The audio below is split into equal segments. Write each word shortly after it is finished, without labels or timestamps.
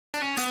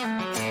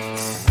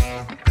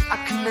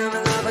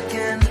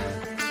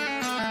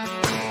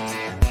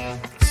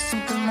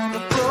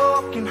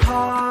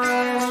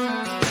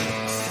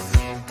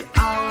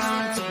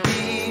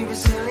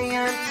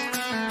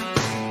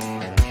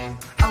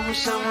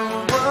the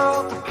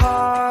world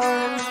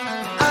apart.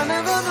 I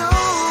never knew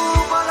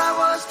what I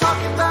was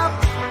talking about.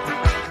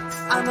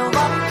 I know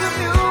I'm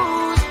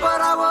confused, but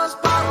I was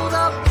bottled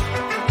up.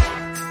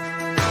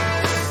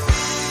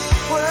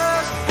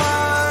 Worst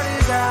part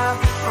is I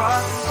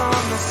brought this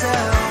on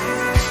myself.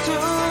 It's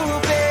too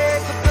big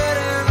to put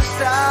in a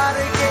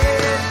start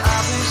again. I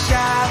wish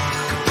I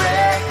could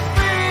break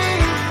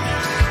free,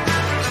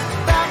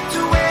 back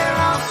to where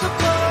I'm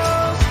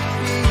supposed to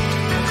be.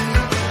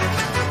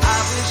 I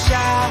wish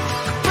I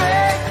could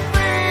break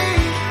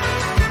free,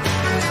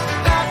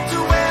 back to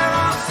where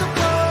I'm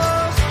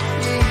supposed to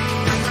be.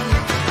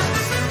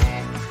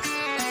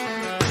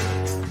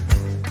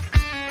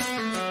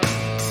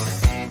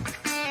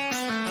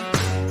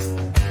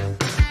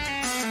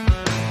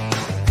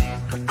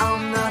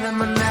 I'm not in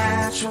my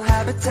natural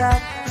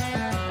habitat.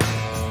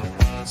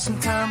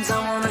 Sometimes I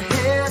wanna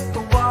hit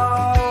the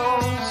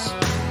walls.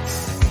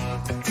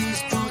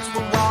 These boots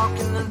were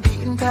walking the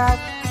beaten path,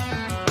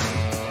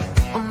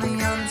 only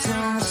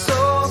until the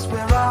soles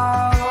wear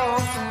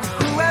off.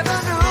 Whoever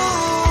knew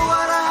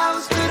what I had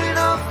was good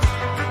enough.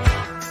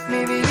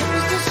 Maybe it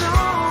was too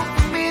soon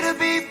for me to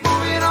be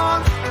moving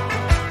on.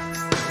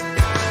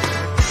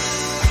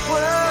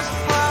 Worst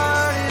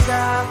part is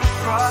I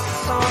brought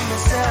this on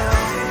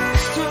myself.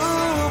 It's too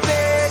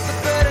big to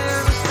put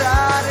in a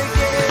start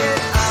again.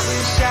 I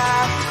wish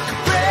I could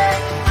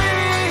break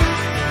free,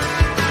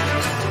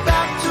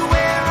 back to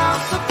where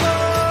I'm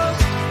supposed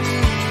to be.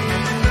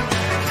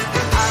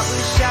 I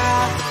wish I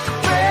could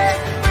break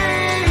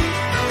free,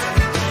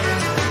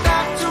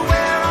 back to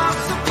where I'm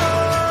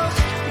supposed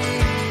to be.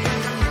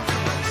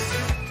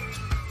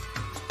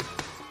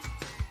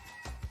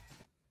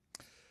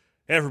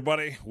 Hey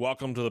everybody,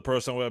 welcome to the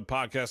Personal Web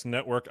Podcast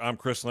Network. I'm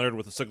Chris Leonard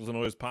with the Signals and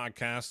Noise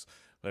Podcast.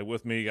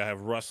 With me, I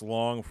have Russ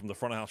Long from the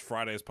Front of House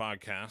Fridays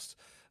podcast.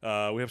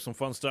 We have some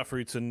fun stuff for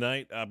you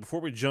tonight. Before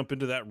we jump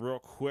into that real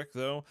quick,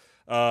 though,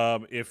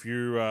 if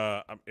you're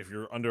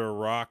under a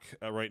rock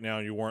right now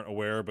and you weren't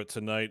aware, but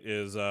tonight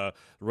is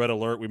Red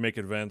Alert. We make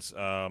events.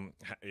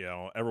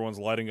 Everyone's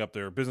lighting up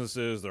their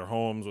businesses, their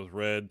homes with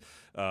red.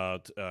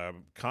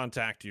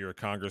 Contact your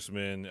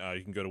congressman.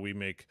 You can go to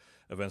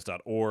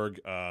wemakeevents.org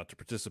to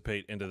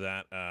participate into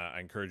that. I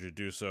encourage you to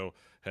do so.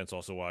 Hence,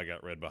 also why I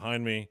got red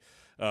behind me.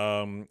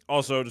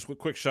 Also, just a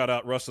quick shout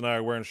out. Russ and I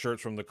are wearing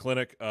shirts from the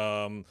clinic.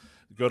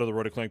 Go to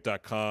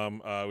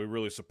therotaryclinic.com. We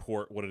really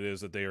support what it is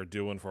that they are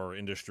doing for our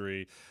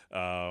industry.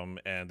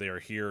 And they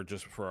are here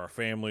just for our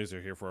families.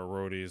 They're here for our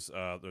roadies.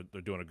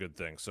 They're doing a good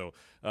thing. So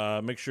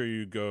make sure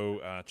you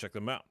go check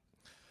them out.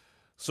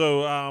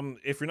 So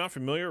if you're not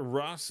familiar,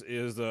 Russ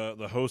is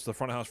the host of the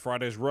Front of House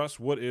Fridays. Russ,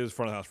 what is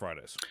Front of House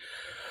Fridays?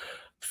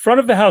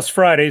 Front of the House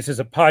Fridays is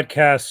a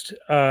podcast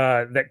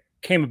that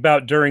came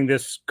about during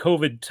this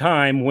COVID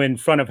time when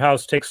front of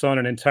house takes on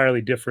an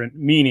entirely different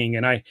meaning.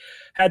 And I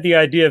had the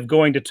idea of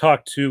going to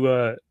talk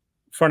to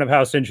front of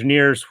house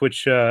engineers,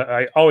 which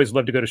I always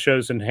love to go to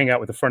shows and hang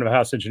out with a front of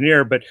house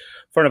engineer, but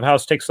front of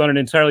house takes on an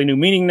entirely new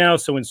meaning now.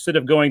 So instead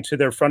of going to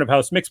their front of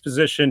house mix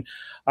position,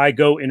 I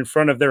go in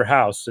front of their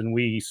house and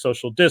we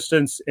social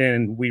distance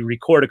and we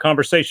record a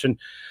conversation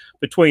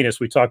between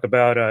us. We talk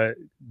about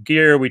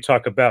gear, we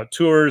talk about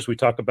tours, we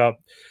talk about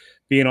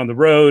being on the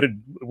road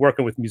and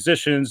working with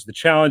musicians, the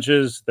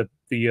challenges, the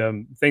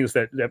things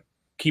that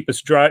keep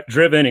us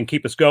driven and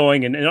keep us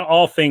going, and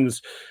all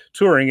things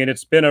touring. And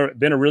it's been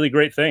a really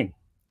great thing.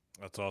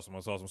 That's awesome.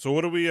 That's awesome. So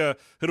what do we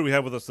who do we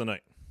have with us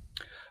tonight?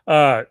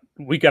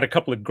 We got a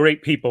couple of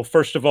great people.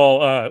 First of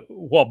all,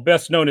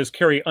 best known as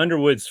Carrie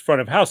Underwood's front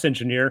of house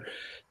engineer,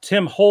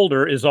 Tim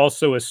Holder is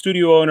also a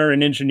studio owner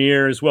and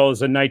engineer, as well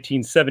as a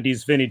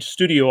 1970s vintage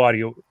studio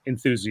audio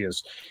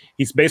enthusiast.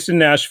 He's based in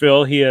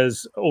Nashville. He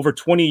has over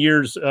 20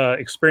 years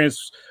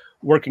experience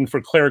working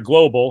for Claire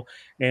Global.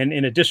 And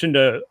in addition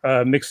to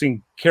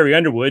mixing Carrie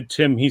Underwood,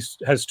 Tim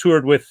has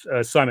toured with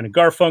Simon and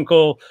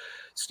Garfunkel,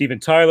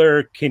 Steven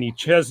Tyler, Kenny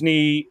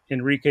Chesney,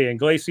 Enrique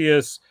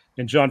Iglesias,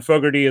 and John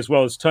Fogerty, as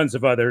well as tons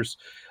of others.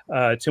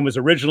 Tim was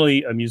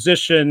originally a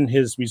musician.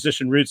 His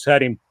musician roots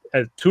had him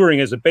touring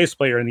as a bass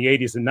player in the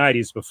 80s and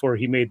 90s before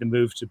he made the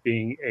move to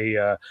being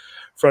a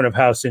front of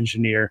house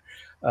engineer.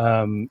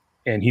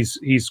 And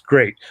he's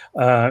great.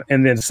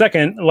 And then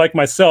second, like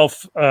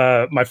myself,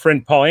 my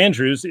friend Paul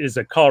Andrews is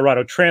a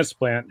Colorado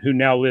transplant who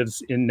now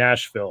lives in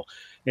Nashville.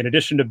 In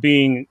addition to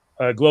being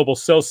a global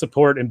sales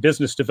support and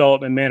business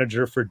development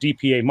manager for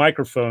DPA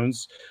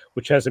Microphones,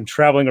 which has him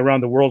traveling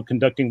around the world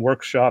conducting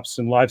workshops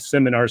and live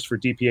seminars for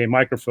DPA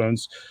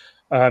Microphones.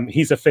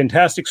 He's a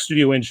fantastic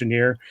studio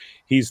engineer.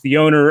 He's the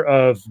owner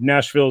of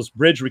Nashville's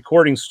Bridge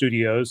Recording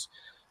Studios.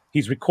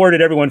 He's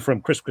recorded everyone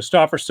from Chris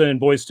Christopherson,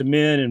 Boyz II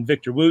Men, and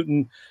Victor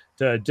Wooten,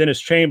 to Dennis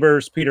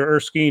Chambers, Peter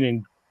Erskine,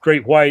 and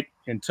Great White,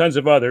 and tons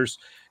of others.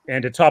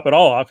 And to top it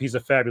all off, he's a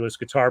fabulous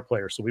guitar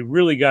player. So we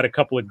really got a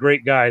couple of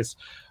great guys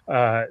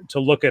to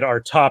look at our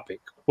topic,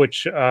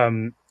 which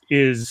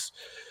is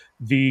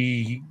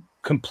the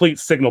complete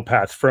signal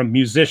path from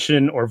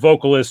musician or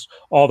vocalist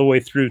all the way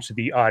through to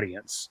the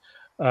audience.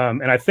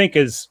 And I think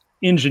as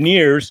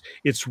engineers,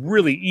 it's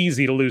really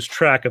easy to lose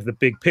track of the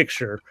big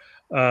picture.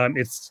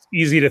 It's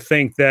easy to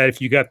think that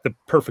if you got the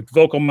perfect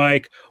vocal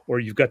mic or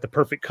you've got the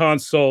perfect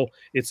console,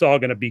 it's all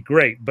going to be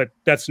great. But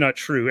that's not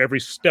true. Every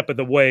step of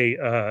the way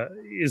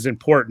is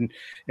important.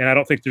 And I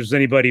don't think there's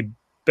anybody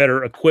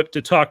better equipped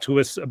to talk to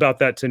us about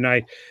that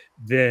tonight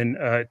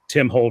than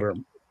Tim Holder.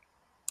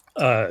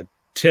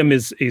 Tim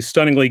is a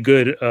stunningly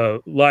good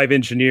live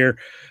engineer.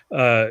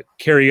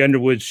 Carrie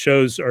Underwood's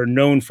shows are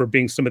known for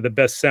being some of the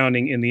best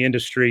sounding in the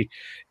industry.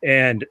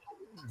 And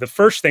the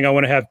first thing I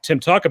want to have Tim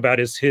talk about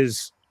is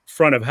his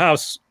front of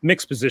house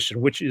mix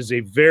position, which is a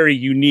very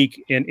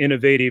unique and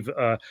innovative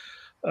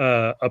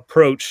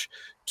approach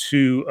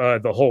to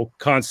the whole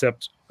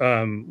concept,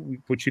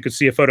 which you can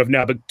see a photo of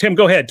now. But Tim,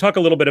 go ahead. Talk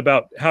a little bit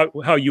about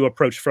how you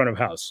approach front of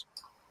house.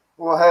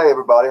 Well, hey,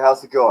 everybody.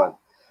 How's it going?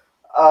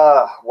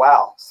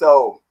 Wow.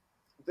 So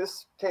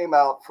this came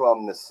out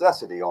from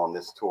necessity on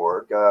this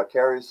tour.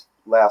 Carrie's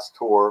last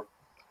tour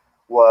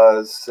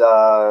was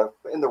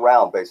in the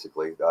round,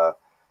 basically.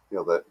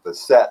 The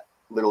set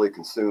literally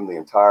consumed the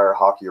entire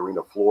hockey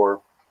arena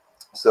floor.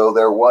 So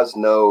there was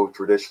no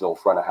traditional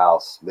front of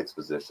house mix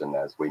position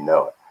as we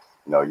know it.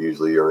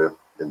 Usually you're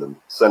in the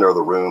center of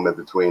the room in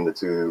between the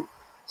two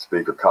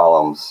speaker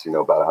columns,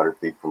 about 100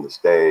 feet from the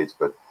stage.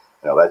 But,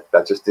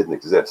 that just didn't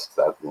exist.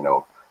 That,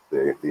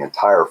 the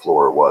entire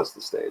floor was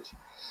the stage.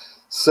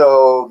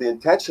 So the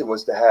intention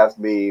was to have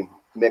me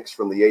mix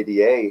from the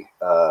ADA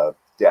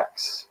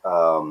decks.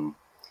 And,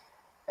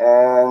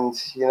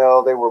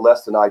 they were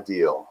less than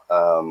ideal.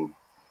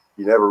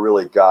 You never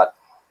really got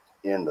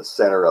in the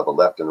center of a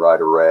left and right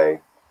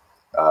array.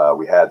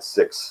 We had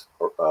 6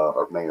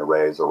 main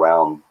arrays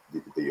around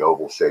the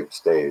oval shaped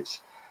stage.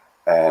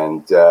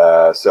 And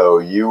so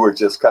you were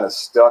just kind of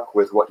stuck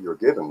with what you're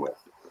given with.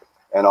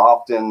 And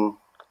often,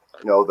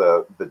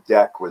 the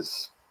deck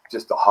was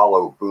just a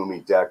hollow,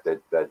 boomy deck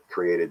that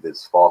created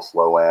this false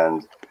low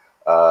end.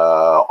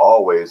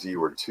 Always you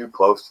were too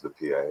close to the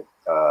PA.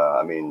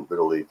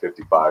 Literally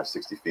 55,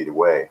 60 feet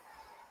away.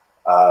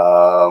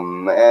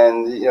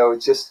 And,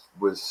 it just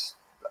was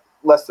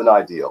less than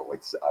ideal,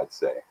 I'd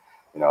say.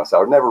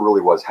 So I never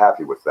really was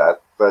happy with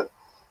that. But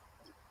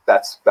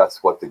that's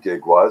what the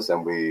gig was,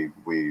 and we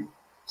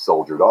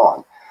soldiered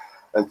on.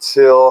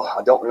 Until,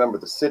 I don't remember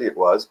the city it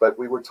was, but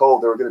we were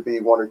told there were going to be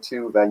 1 or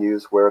 2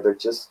 venues where there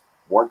just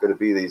weren't going to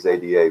be these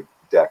ADA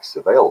decks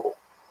available.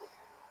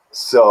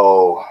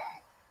 So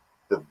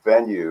the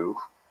venue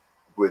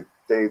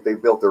they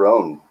built their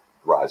own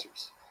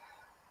risers.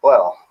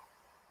 Well,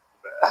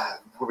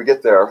 when we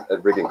get there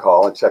at rigging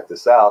call and check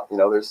this out,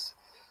 there's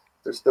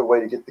no way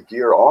to get the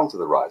gear onto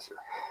the riser.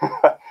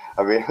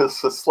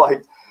 It's a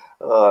slight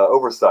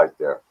oversight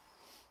there.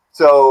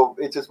 So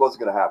it just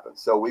wasn't going to happen.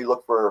 So we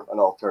looked for an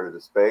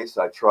alternative space.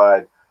 I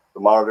tried the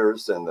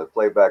monitors, and the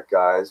playback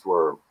guys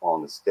were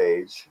on the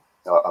stage.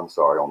 On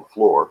the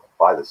floor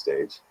by the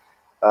stage.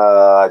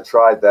 I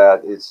tried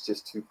that. It's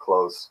just too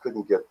close.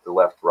 Couldn't get the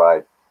left,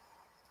 right.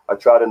 I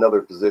tried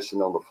another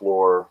position on the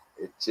floor.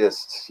 It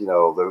just,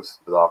 those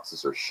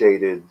boxes are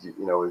shaded.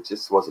 It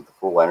just wasn't the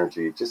full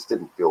energy. It just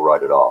didn't feel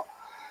right at all.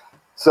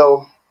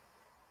 So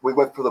we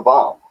went for the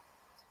bomb.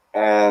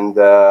 And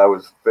I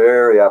was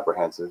very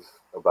apprehensive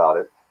about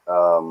it.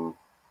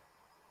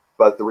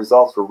 But the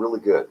results were really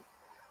good.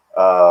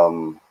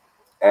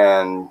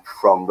 And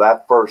from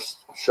that first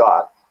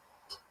shot,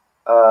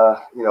 I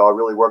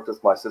really worked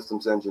with my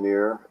systems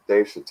engineer,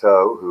 Dave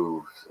Chateau,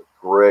 who's a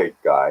great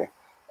guy.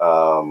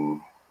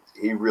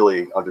 He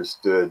really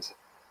understood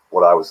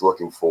what I was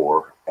looking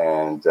for.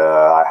 And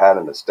I had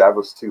an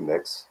established 2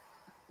 mix.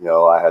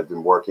 I had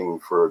been working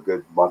for a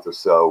good month or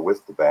so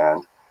with the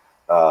band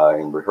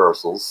in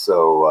rehearsals.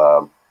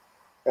 So,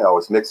 I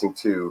was mixing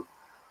to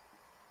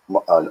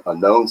a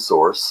known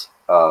source.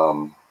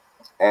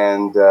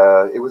 And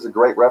it was a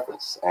great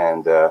reference.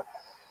 And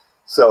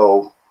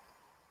so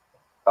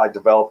I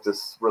developed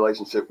this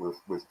relationship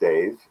with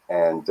Dave,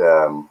 and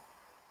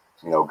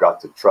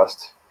got to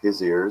trust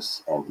his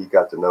ears, and he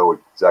got to know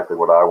exactly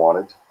what I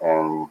wanted.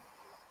 And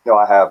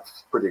I have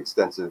pretty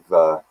extensive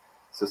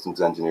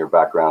systems engineer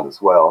background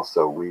as well,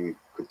 so we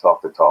could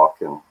talk the talk,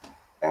 and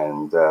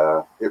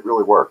it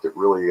really worked. It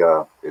really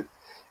it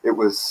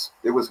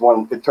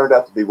turned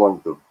out to be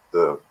one of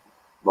the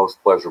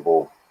most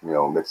pleasurable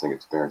mixing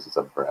experiences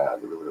I've ever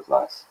had. It really was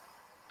nice.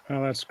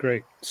 Oh, that's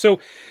great. So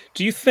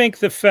do you think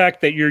the fact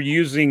that you're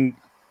using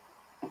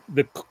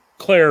the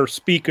Claire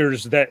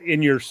speakers that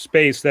in your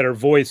space that are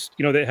voiced,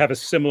 that have a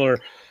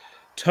similar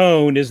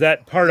tone, is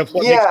that part of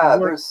what makes it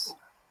work?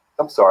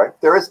 I'm sorry.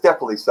 There is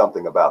definitely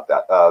something about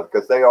that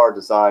because they are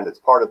designed, it's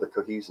part of the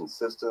cohesion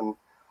system,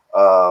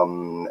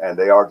 and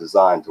they are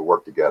designed to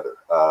work together.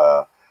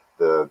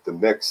 The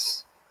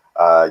mix,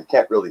 you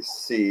can't really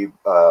see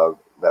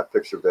that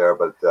picture there,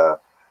 but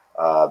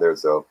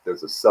there's a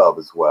sub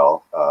as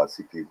well,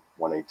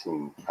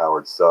 CP118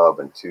 powered sub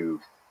and 2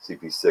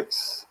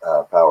 CP6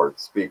 powered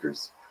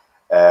speakers,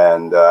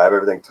 and I have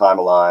everything time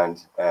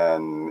aligned,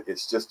 and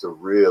it's just a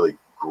really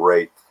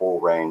great full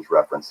range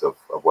reference of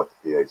what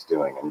the PA is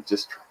doing, and it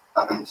just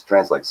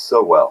translates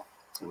so well.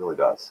 It really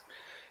does.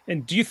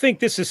 And do you think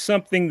this is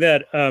something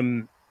that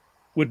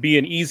would be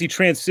an easy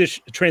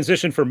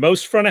transition for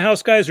most front of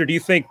house guys, or do you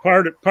think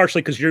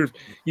partially because you've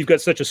got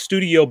such a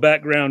studio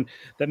background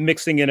that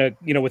mixing in a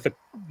with a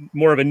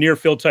more of a near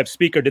field type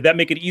speaker, did that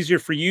make it easier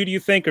for you? Do you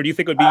think, or do you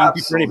think it would be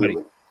easy for anybody?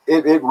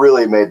 It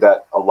really made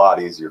that a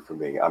lot easier for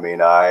me. I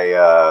mean,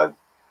 I've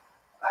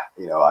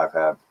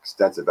had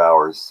extensive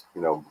hours,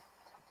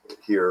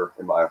 here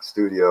in my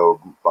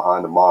studio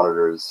behind the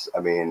monitors.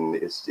 I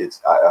mean,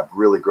 I've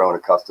really grown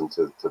accustomed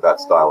to that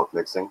style of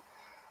mixing.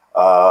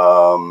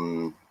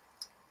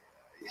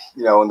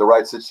 In the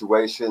right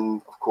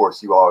situation, of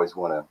course, you always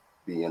want to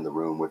be in the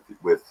room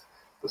with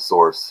the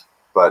source,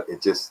 but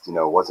it just, it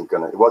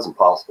wasn't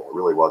possible. It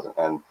really wasn't.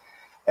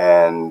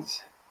 And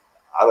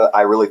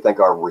I really think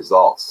our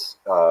results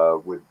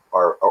were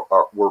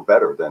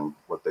better than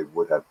what they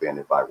would have been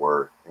if I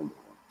were in the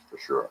room, for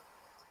sure.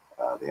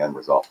 The end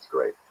result is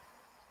great.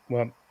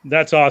 Well,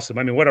 that's awesome.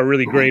 I mean, what a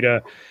really great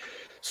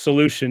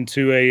solution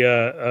to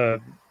a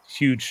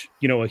huge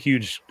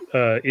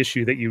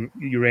issue that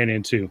you ran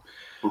into.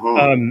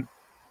 Mm-hmm.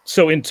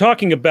 So in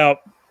talking about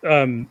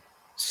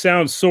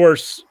sound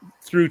source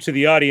through to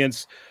the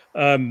audience,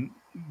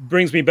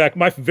 brings me back.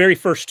 My very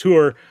first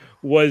tour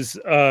was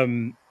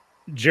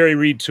Jerry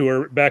Reed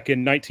tour back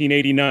in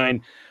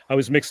 1989. I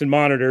was mixing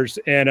monitors,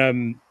 and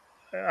I'm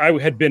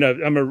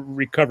a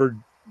recovered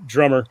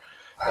drummer.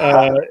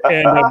 And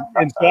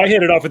so I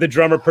hit it off with the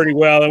drummer pretty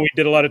well, and we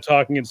did a lot of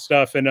talking and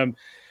stuff. And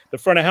the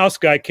front of house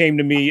guy came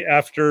to me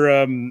after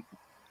I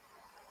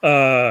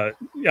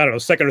don't know,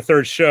 second or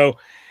third show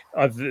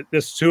of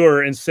this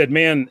tour and said,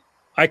 "Man,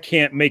 I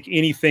can't make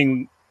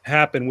anything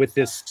happen with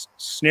this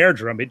snare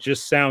drum. It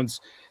just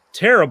sounds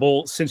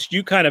terrible. Since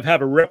you kind of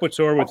have a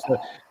repertoire with the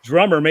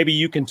drummer, maybe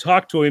you can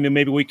talk to him and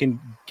maybe we can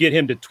get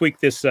him to tweak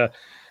this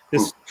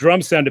this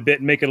drum sound a bit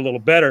and make it a little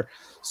better."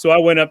 So I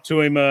went up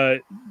to him,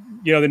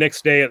 the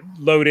next day at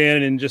load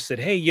in and just said,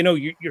 "Hey,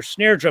 your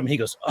snare drum." He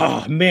goes,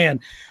 "Oh man,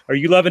 are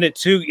you loving it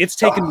too? It's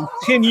taken me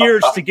 10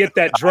 years to get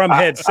that drum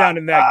head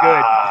sounding that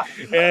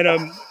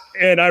good."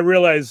 And I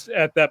realized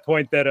at that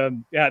point that,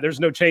 there's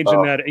no change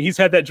in that. He's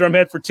had that drum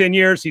head for 10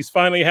 years. He's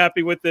finally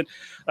happy with it.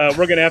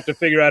 We're going to have to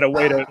figure out a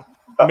way to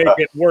make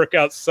it work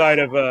outside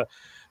of,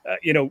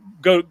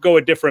 go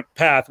a different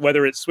path,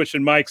 whether it's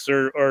switching mics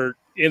or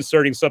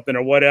inserting something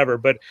or whatever.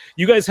 But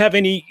you guys have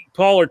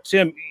Paul or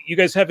Tim, you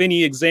guys have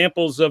any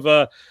examples of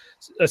a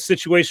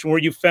situation where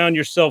you found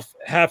yourself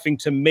having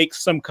to make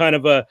some kind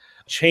of a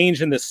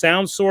change in the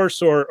sound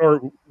source,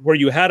 or where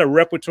you had a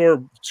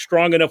repertoire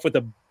strong enough with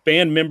a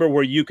band member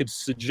where you could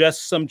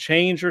suggest some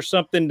change or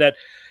something that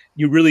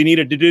you really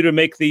needed to do to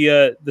make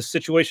the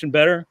situation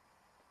better?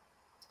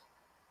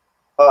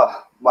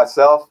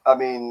 Myself, I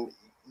mean,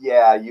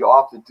 yeah, you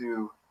often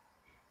do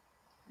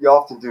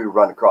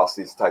run across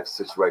these types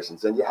of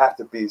situations, and you have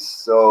to be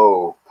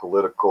so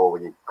political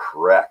and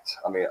correct.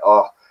 I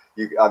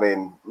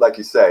mean, like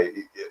you say,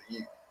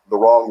 the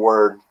wrong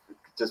word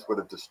just would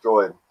have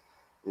destroyed,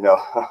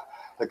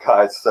 the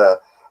guy's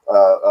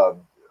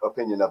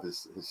opinion of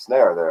his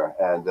snare there.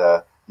 And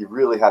you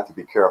really have to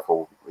be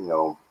careful,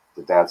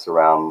 to dance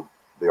around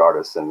the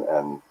artists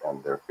and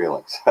their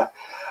feelings.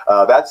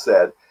 That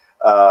said,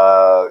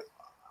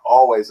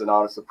 always an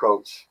honest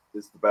approach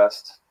is the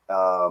best.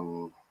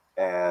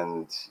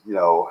 And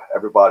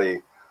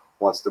everybody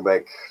wants to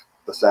make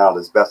the sound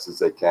as best as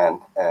they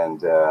can,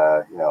 and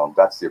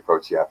that's the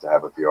approach you have to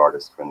have with the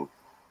artist when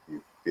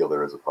you feel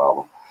there is a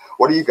problem.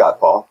 What do you got,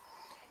 Paul?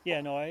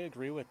 Yeah, no, I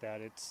agree with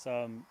that. It's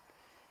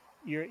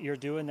you're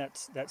doing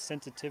that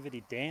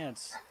sensitivity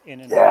dance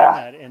in and around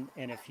that,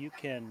 and if you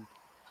can,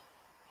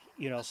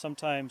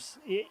 sometimes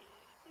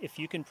if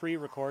you can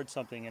pre-record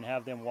something and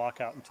have them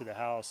walk out into the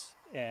house,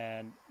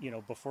 and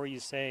before you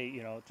say,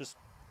 just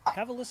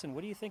have a listen.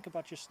 What do you think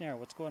about your snare?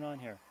 What's going on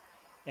here?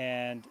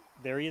 And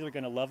they're either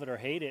going to love it or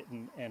hate it,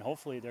 and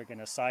hopefully they're going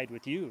to side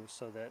with you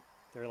so that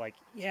they're like,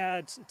 yeah,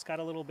 it's got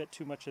a little bit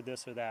too much of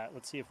this or that.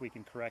 Let's see if we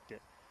can correct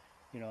it.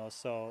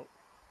 So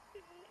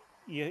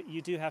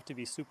you do have to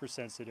be super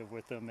sensitive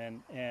with them,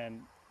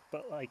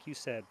 but like you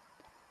said,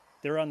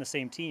 they're on the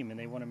same team, and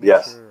they want to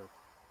make sure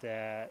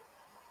that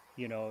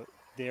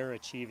they're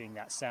achieving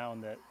that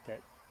sound that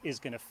is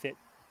going to fit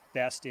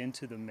best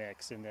into the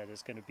mix and that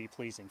is going to be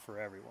pleasing for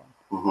everyone.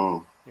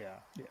 Mm-hmm. Yeah.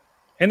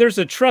 And there's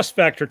a trust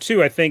factor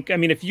too, I think. I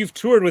mean, if you've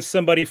toured with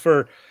somebody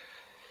for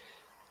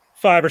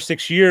 5 or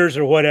 6 years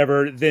or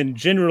whatever, then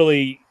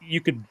generally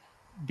you could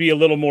be a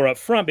little more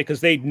upfront because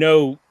they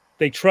know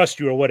they trust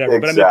you or whatever.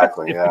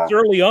 Exactly, but I mean, if it's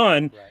early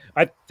on,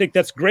 right. I think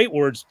that's great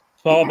words,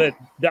 Paul, that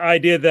the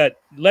idea that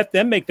let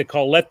them make the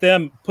call, let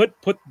them put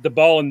the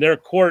ball in their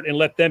court and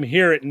let them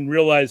hear it and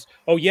realize,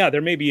 oh yeah,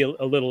 there may be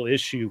a little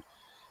issue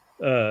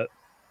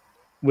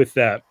with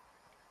that.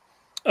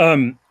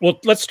 Well,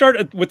 let's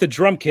start with the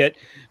drum kit,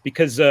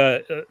 because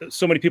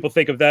so many people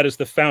think of that as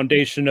the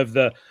foundation of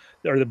the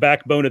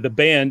backbone of the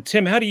band.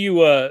 Tim, how do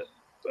you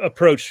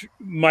approach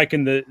mic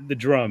and the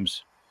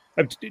drums?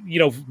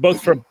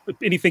 Both from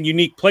anything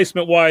unique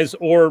placement wise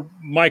or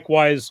mic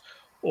wise,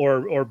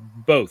 or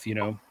both.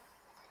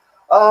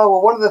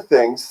 Well, one of the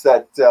things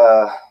that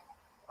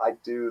I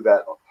do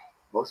that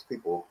most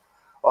people,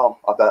 well,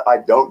 that I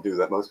don't do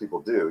that most people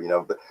do, you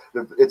know,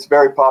 it's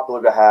very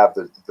popular to have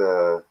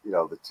the you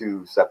know, the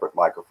two separate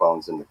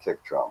microphones in the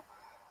kick drum,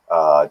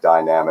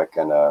 dynamic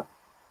and a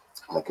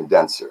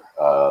condenser,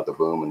 the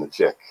boom and the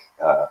chick.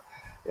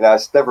 You know,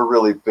 it's never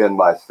really been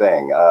my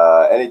thing.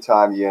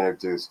 Anytime you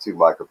introduce two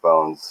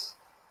microphones,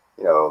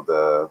 you know,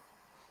 the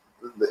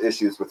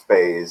issues with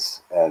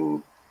phase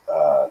and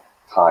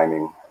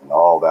timing and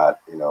all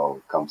that, you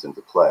know, comes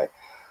into play.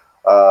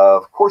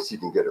 Of course, you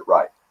can get it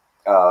right.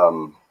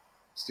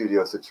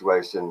 Studio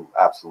situation,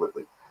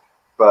 absolutely.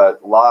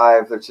 But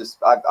live, there's just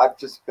I've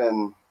just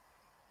been,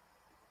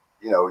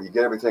 you know, you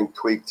get everything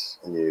tweaked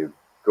and you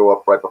go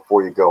up right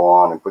before you go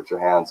on and put your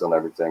hands on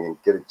everything and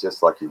get it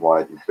just like you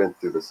want it. You've been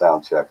through the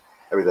sound check.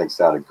 Everything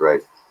sounded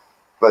great.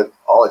 But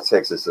all it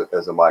takes is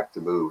a mic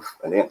to move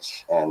an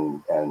inch,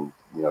 and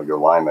you know, your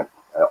alignment,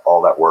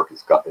 all that work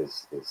is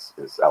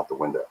out the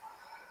window.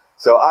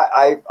 So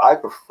I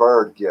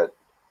prefer to get,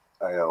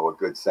 you know, a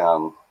good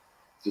sound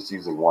just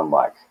using one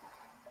mic.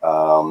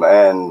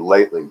 And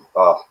lately,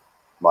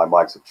 my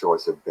mics of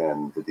choice have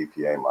been the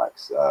DPA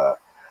mics.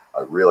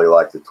 I really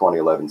like the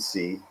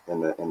 2011C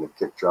in the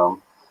kick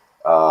drum.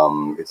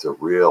 It's a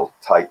real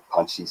tight,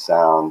 punchy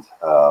sound.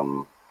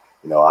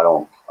 You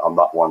know, I'm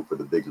not one for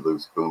the big,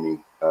 loose,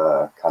 boomy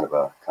kind of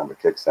a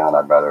kick sound.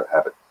 I'd rather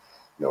have it,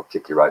 you know,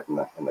 kick you right in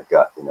the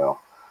gut. You know,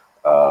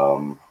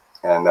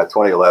 and that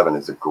 2011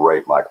 is a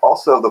great mic.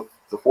 Also,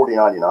 the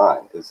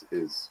 4099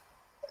 is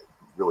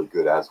really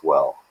good as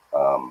well.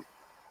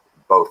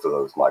 Both of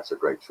those mics are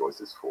great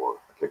choices for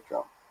a kick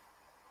drum.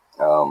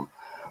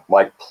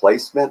 Mic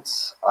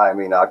placements, I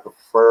mean, I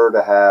prefer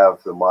to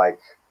have the mic,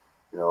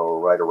 you know,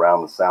 right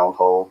around the sound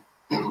hole,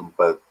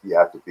 but you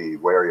have to be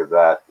wary of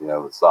that, you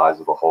know, the size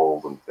of the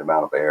hole and the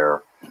amount of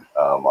air.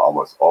 I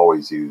almost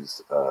always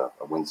use a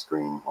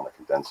windscreen on a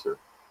condenser.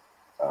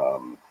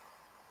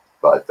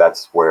 But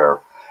that's where,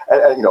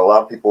 and, you know, a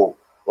lot of people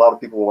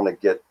want to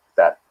get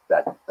that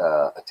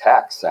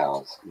attack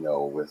sounds, you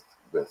know, with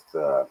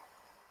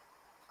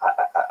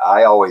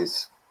I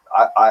always,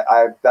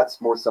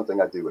 that's more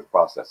something I do with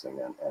processing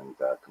and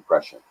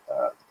compression,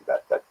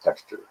 that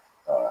texture,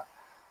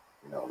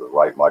 you know, the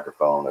right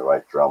microphone, the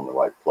right drum, the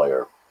right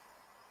player.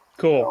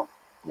 Cool.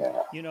 You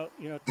know,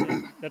 You know,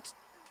 Tim, that's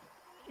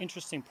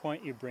interesting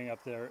point you bring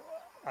up there.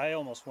 I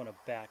almost want to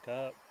back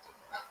up.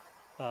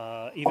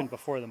 Even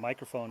before the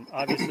microphone,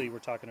 obviously we're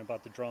talking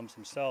about the drums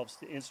themselves,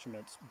 the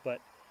instruments, but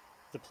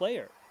the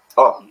player.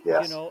 Oh,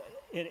 yes. You know,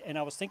 and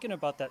I was thinking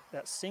about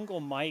that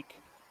single mic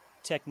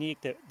technique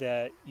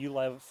that you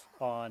love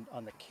on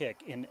the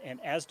kick, and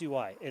as do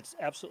I. It's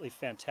absolutely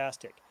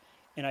fantastic.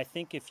 And I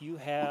think if you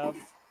have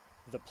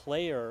the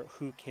player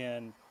who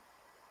can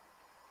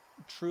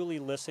truly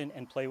listen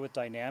and play with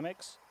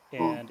dynamics,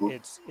 and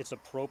it's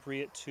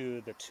appropriate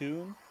to the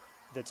tune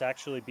that's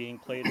actually being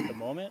played at the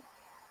moment,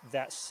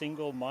 that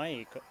single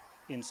mic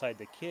inside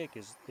the kick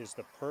is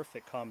the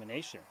perfect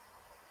combination.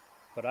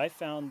 But I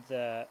found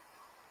that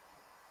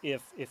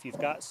if you've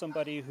got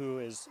somebody who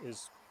is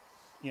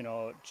you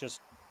know,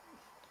 just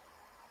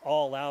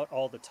all out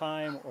all the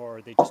time,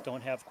 or they just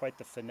don't have quite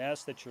the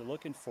finesse that you're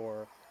looking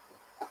for,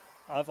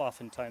 I've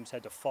oftentimes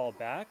had to fall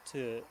back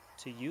to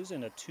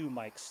using a two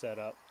mic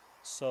setup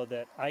so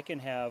that I can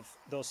have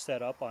those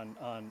set up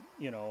on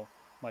you know,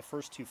 my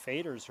first two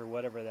faders or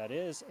whatever that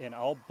is, and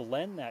I'll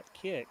blend that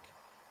kick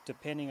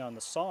depending on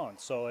the song.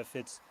 So if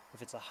it's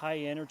a high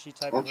energy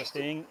type of a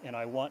thing and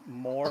I want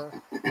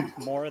more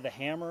of the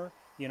hammer,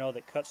 you know,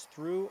 that cuts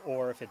through,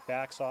 or if it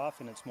backs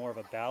off and it's more of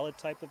a ballad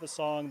type of a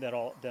song, then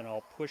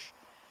I'll push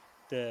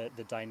the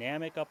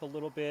dynamic up a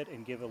little bit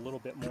and give a little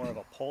bit more of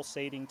a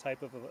pulsating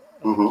type of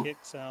a kick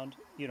sound,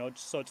 you know,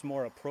 so it's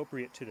more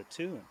appropriate to the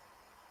tune.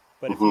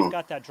 But if you've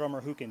got that drummer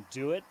who can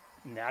do it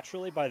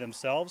naturally by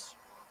themselves,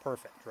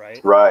 perfect, right?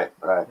 Right.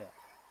 Yeah.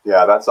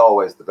 Yeah, that's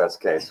always the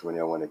best case when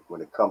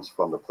it comes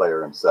from the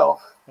player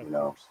himself, you Of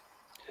know,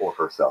 course.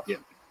 or herself. Yeah.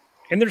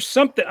 And there's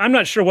something, I'm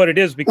not sure what it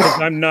is because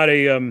I'm not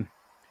a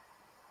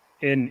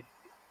in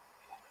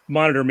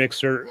monitor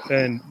mixer,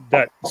 and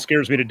that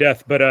scares me to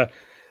death. But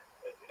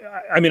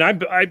I mean,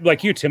 I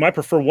like you, Tim. I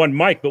prefer one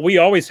mic, but we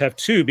always have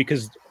two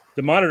because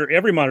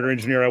every monitor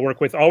engineer I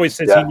work with always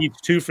says he needs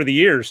two for the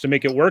ears to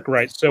make it work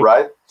right.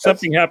 So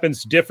something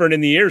happens different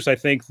in the ears, I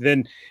think,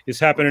 than is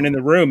happening in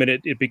the room, and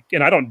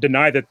and I don't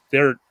deny that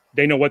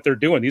they know what they're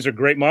doing. These are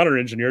great monitor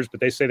engineers, but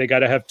they say they got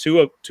to have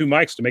two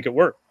mics to make it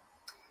work.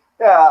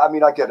 Yeah, I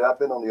mean, I get it. I've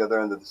been on the other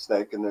end of the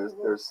snake, and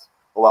there's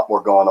a lot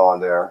more going on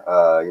there.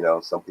 You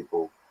know, some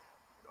people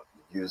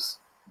use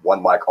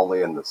one mic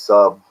only in the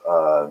sub.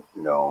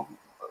 You know,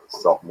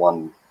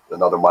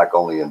 another mic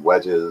only in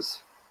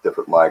wedges.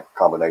 Different mic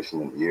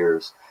combination in the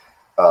ears.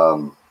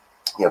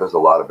 Yeah, there's a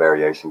lot of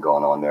variation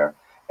going on there.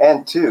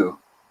 And two,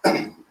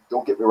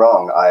 don't get me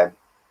wrong,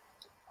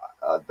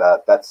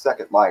 that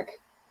second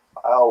mic,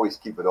 I always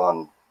keep it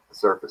on the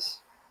surface.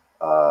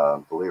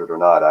 Believe it or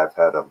not, I've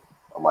had a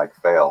mic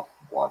fail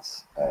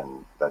once,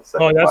 and that's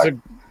Oh, that's mic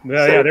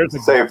there's a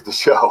saved the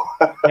show.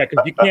 yeah,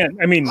 because you can't.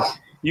 I mean,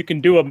 you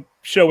can do a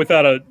show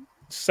without a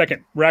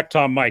second rack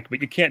tom mic, but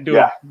you can't do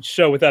a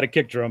show without a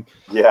kick drum.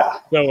 Yeah.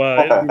 So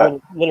it'd be a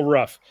little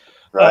rough.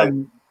 Right.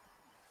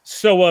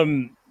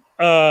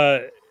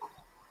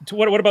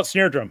 What about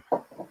snare drum?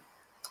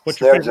 What's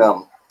Snare your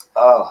favorite?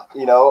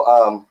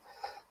 drum?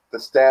 The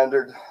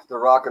standard, the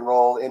rock and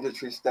roll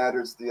industry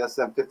standards, the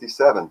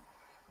SM57,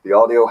 the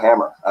audio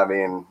hammer. I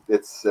mean,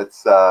 it's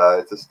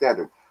a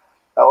standard.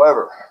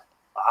 However,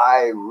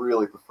 I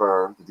really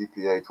prefer the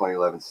DPA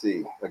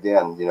 2011C.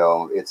 Again,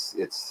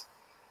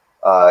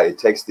 it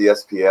takes the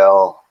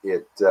SPL.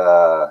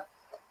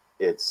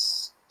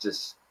 It's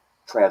just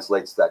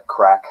translates that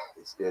crack.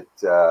 It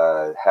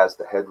has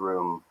the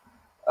headroom.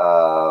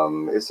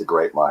 It's a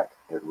great mic.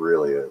 It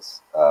really is.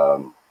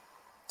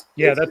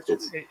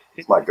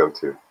 It's my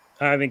go-to.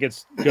 I think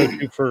it's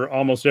go-to for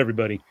almost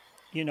everybody.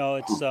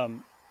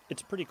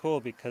 It's pretty cool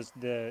because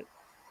the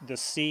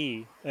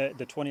C, the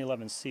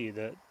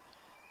 2011C,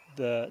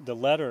 the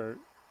letter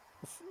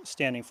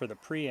standing for the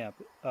preamp.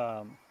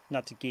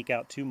 Not to geek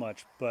out too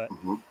much, but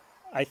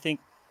I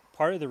think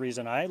part of the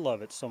reason I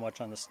love it so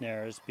much on the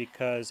snare is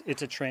because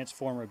it's a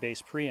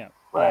transformer-based preamp,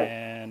 right.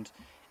 And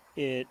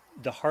the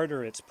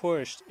harder it's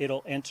pushed,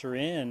 it'll enter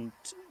in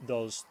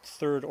those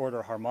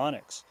third-order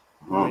harmonics,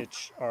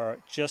 which are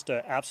just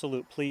an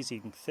absolute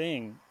pleasing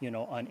thing,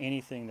 on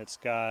anything that's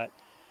got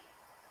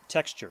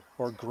texture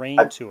or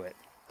grain to it.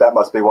 That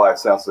must be why it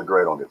sounds so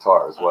great on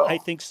guitar as well. I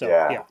think so.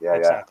 Yeah,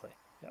 Exactly.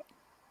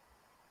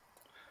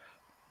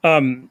 Yeah.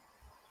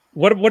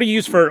 What do you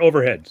use for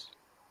overheads?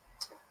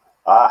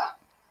 On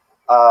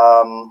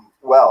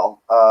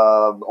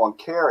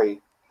Carrie,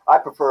 I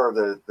prefer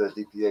the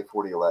DPA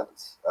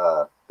 4011s.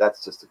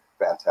 That's just a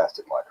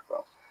fantastic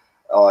microphone.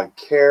 On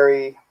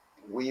Carrie,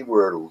 we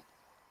were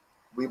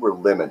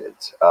limited.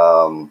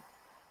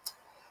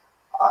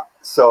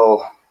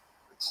 So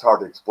it's hard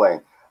to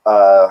explain.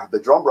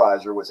 The drum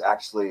riser was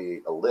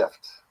actually a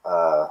lift,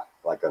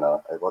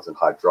 it wasn't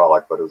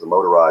hydraulic, but it was a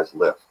motorized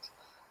lift.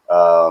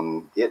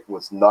 It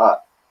was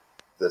not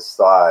this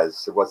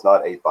size. It was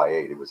not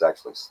 8x8. It was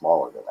actually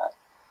smaller than that.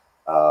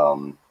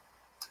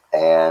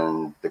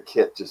 And the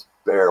kit just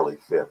barely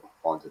fit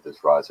onto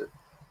this riser.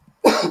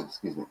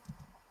 Excuse me.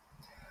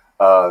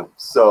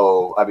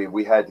 So, I mean,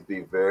 we had to be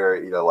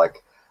very,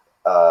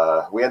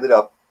 we ended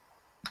up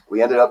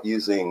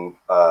using,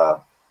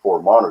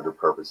 for monitor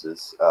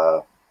purposes,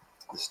 the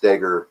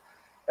Steger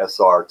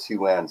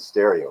SR2N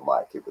stereo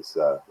mic. It's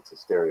a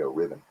stereo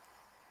ribbon.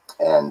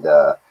 And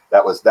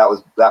that was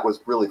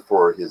really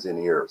for his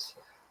in-ears,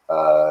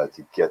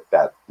 to get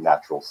that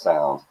natural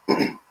sound.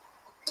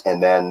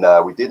 And then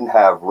we didn't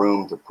have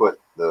room to put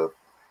the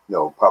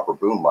proper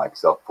boom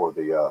mics up for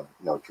the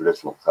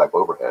traditional type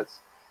overheads,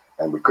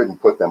 and we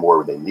couldn't put them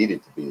where they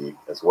needed to be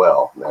as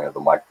well. The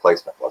mic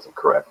placement wasn't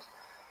correct.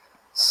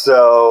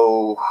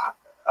 So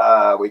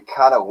we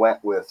kind of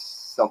went with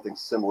something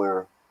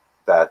similar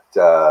that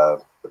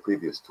the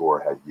previous tour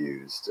had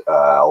used,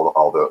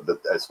 although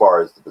as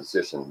far as the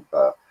position,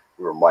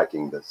 we were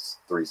miking the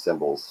 3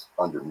 cymbals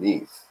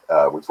underneath,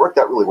 which worked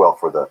out really well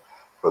for the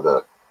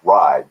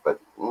ride, but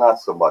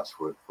not so much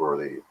for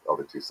the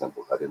other 2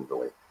 cymbals. I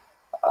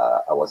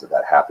wasn't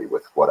that happy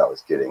with what I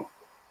was getting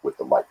with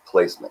the mic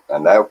placement,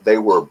 and they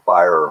were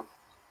Beyer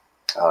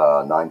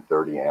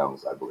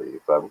 930Ms, I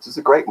believe, which is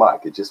a great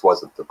mic. It just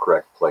wasn't the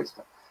correct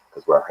placement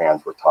because our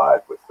hands were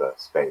tied with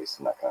space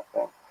and that kind of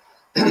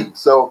thing.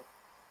 So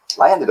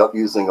I ended up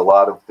using a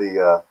lot of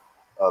the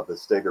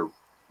Steger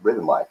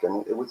ribbon mic,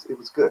 and it was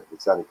good.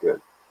 It sounded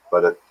good,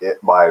 but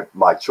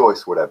my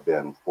choice would have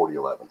been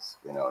 4011s.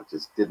 It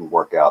just didn't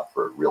work out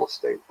for real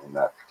estate in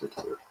that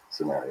particular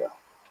scenario.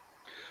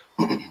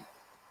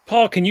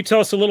 Paul, can you tell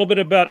us a little bit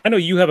about? I know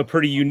you have a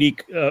pretty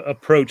unique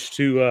approach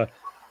to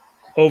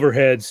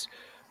overheads.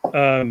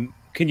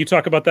 Can you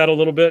talk about that a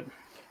little bit?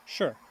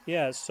 Sure.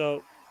 Yeah.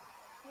 So,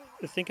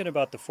 thinking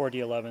about the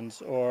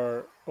 4011s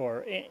or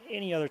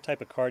any other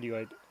type of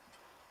cardioid,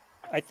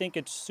 I think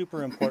it's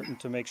super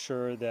important to make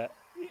sure that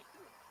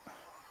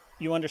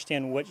you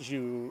understand what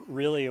you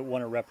really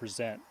want to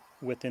represent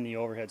within the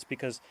overheads,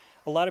 because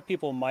a lot of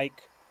people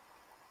mic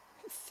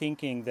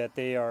thinking that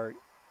they are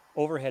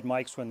overhead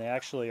mics when they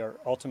actually are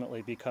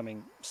ultimately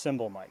becoming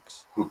cymbal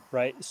mics,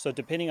 right? So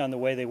depending on the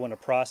way they want to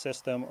process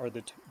them, or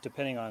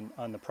depending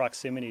on the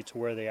proximity to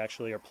where they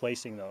actually are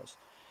placing those,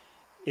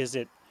 is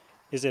it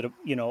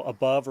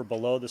above or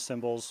below the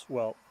cymbals?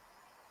 Well,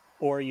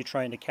 or are you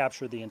trying to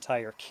capture the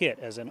entire kit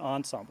as an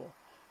ensemble?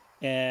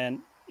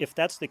 And if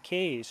that's the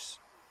case,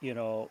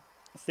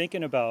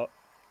 thinking about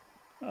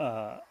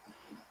a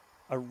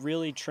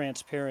really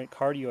transparent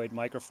cardioid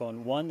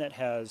microphone, one that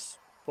has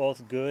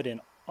both good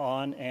and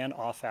on and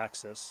off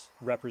axis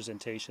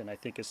representation, I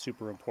think is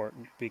super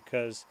important,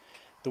 because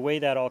the way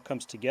that all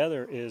comes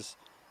together is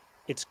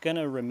it's going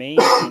to remain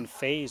in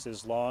phase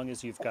as long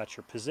as you've got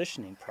your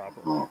positioning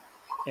properly.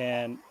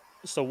 And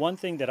so one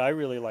thing that I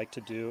really like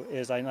to do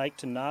is I like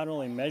to not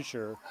only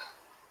measure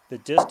the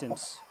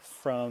distance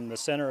from the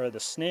center of the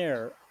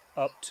snare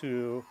up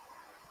to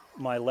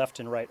my left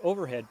and right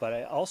overhead, but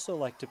I also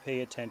like to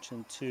pay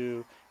attention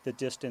to the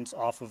distance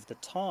off of the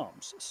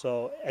toms.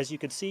 So as you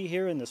can see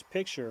here in this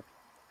picture,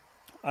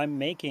 I'm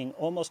making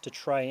almost a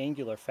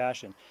triangular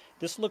fashion.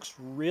 This looks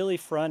really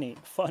funny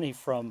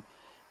from,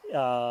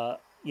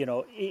 you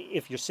know,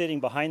 if you're sitting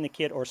behind the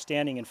kit or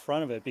standing in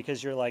front of it,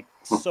 because you're like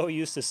so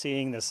used to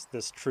seeing this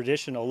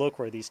traditional look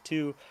where these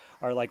two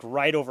are like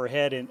right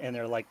overhead and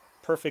they're like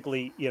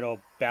perfectly, you know,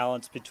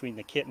 balanced between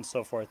the kit and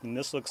so forth. And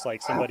this looks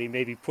like somebody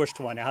maybe pushed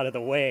one out of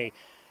the way,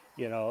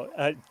 you know.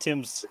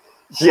 Tim's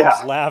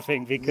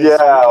laughing because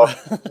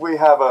we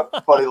have a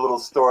funny little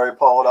story.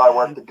 Paul and I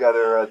worked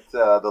together at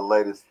the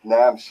latest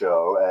NAMM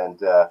show, and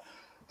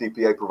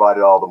DPA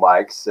provided all the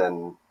mics,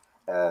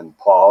 and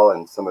Paul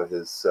and some of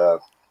his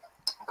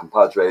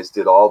compadres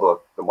did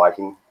all the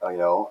miking, you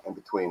know, in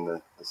between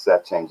the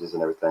set changes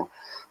and everything.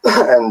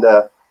 And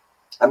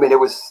I mean, it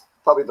was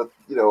probably the,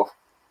 you know,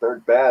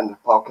 third band.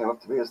 Paul came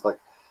up to me, it's like,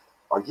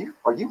 are you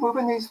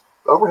moving these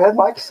overhead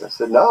mics? I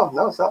said, no,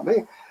 it's not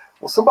me.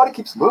 Well, somebody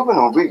keeps moving,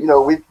 and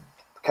we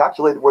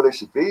calculated where they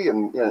should be,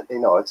 and you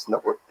know, it's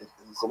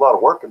a lot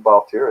of work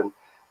involved here,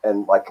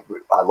 and like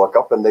I look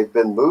up and they've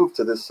been moved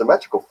to this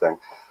symmetrical thing.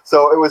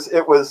 So it was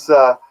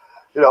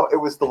you know, it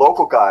was the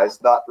local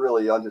guys not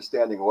really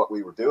understanding what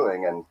we were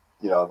doing, and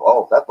you know,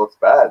 oh, that looks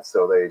bad,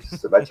 so they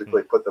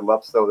symmetrically put them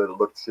up so that it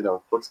looks, you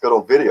know, looks good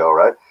on video,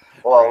 right?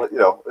 Well, you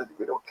know,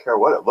 we don't care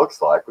what it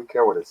looks like, we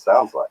care what it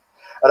sounds like.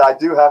 And I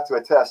do have to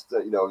attest,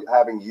 you know,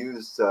 having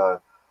used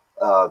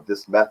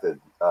this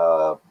method,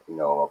 you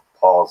know,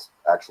 Paul's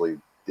actually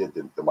did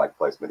the mic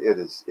placement. It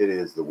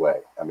is the way.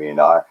 I mean,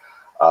 I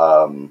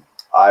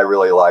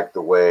really like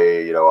the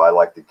way, you know, I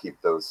like to keep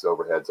those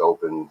overheads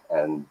open,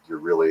 and you're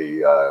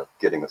really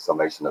getting a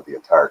summation of the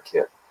entire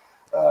kit,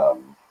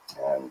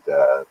 and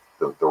the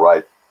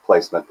right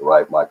placement, the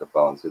right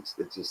microphones.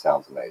 It just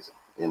sounds amazing,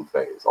 in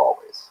phase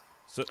always.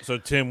 So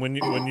Tim, when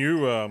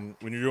you're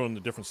doing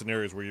the different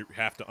scenarios where you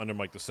have to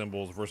undermic the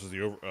cymbals versus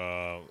the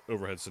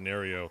overhead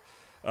scenario,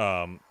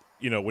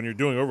 you know, when you're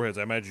doing overheads,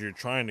 I imagine you're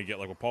trying to get,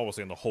 like what Paul was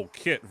saying, the whole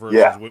kit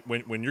versus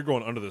when you're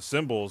going under the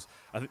cymbals.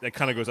 I think that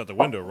kind of goes out the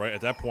window, right?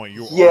 At that point,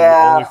 you're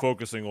only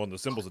focusing on the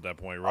cymbals at that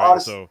point,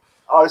 right?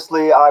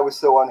 Honestly, I was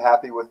so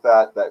unhappy with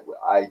that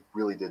I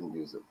really didn't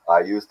use it. I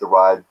used the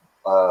ride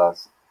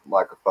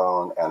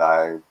microphone, and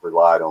I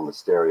relied on the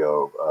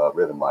stereo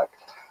rhythm mic,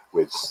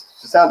 which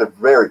sounded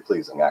very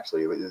pleasing.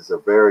 Actually, it is a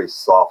very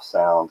soft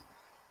sound,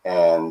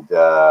 and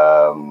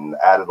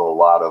added a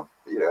lot of,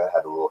 you know,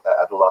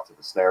 added a lot to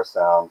the snare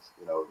sound.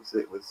 You know,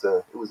 it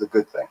was a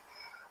good thing.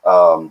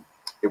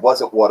 It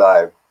wasn't what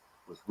I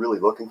was really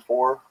looking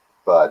for,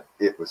 but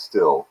it was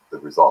still, the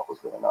result was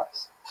really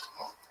nice,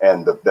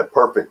 and the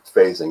perfect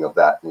phasing of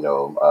that. You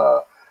know,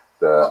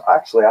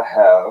 actually I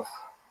have,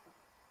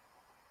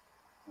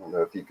 I don't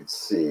know if you could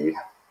see,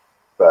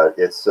 but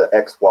it's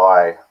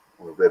XY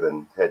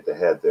ribbon head to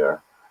head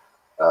there.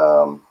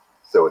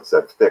 So it's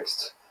a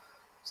fixed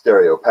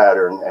stereo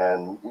pattern,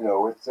 and you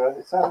know, it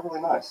sounded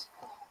really nice.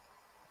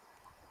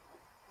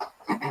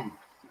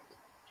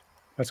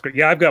 That's great.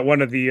 Yeah, I've got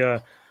one of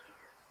the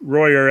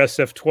Royer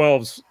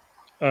SF12s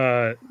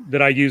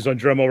that I use on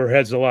drum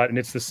overheads a lot, and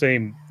it's the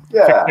same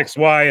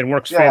XY and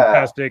works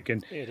fantastic,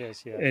 and it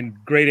is, and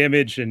great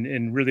image,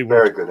 and really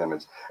works. Very good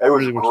image. It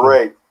was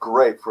really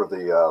great for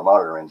the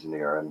monitor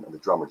engineer, and the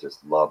drummer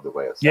just loved the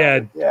way it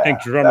sounded. I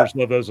think drummers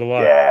love those a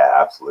lot. Yeah,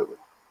 absolutely.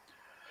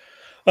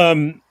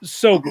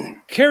 So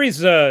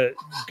Carrie's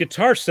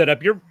guitar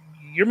setup, you're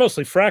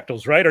mostly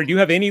fractals, right? Or do you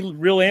have any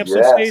real amps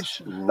on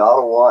stage? Not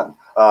a one.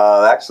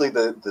 Actually,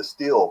 the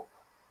steel,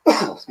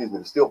 excuse me,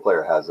 the steel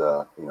player has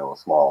a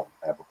small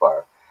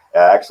amplifier.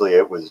 Actually,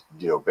 it was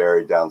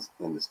buried down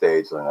in the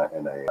stage in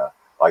a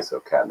ISO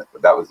cabinet,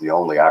 but that was the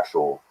only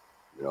actual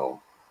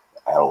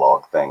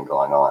analog thing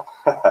going on.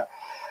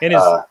 And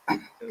go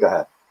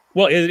ahead.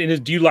 Well,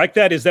 do you like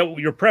that? Is that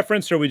your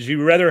preference, or would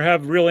you rather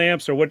have real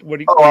amps, or what are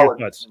your thoughts? I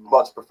would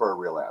much prefer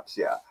real amps.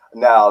 Yeah.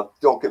 Now,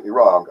 don't get me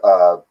wrong.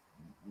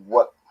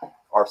 What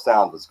our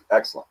sound was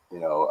excellent.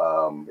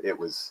 It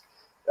was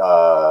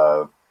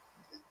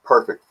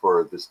perfect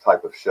for this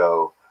type of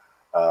show.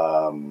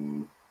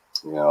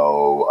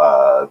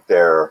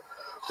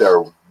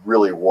 There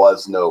really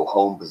was no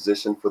home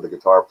position for the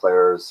guitar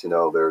players.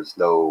 There's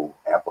no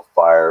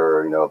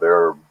amplifier.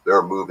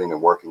 They're moving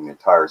and working the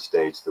entire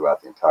stage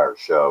throughout the entire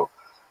show.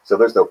 So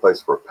there's no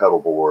place for a pedal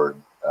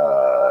board.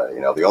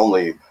 The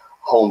only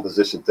home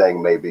position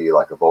thing may be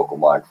like a vocal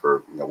mic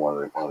for one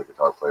of the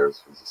guitar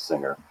players who's a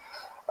singer.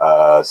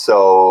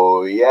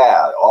 So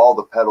yeah, all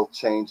the pedal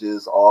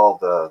changes, all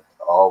the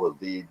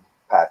lead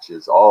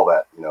patches, all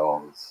that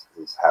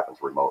it happens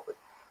remotely,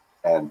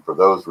 and for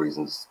those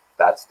reasons,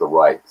 that's the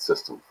right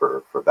system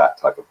for that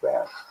type of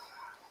band.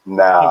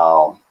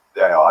 Now,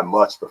 I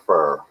much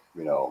prefer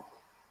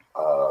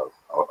a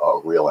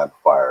real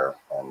amplifier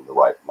and the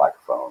right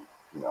microphone.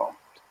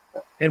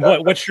 And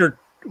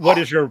what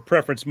is your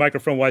preference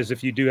microphone wise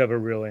if you do have a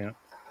real amp?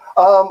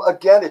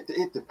 Again,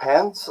 it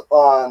depends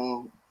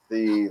on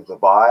the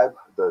vibe,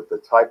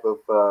 the type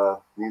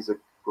of music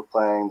we're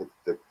playing,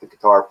 the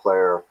guitar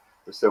player.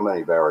 There's so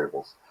many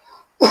variables.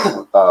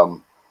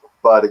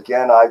 But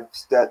again, I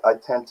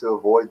tend to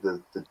avoid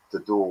the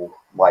dual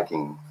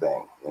miking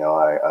thing. You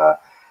know,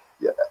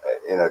 yeah,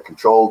 in a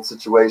controlled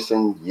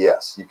situation,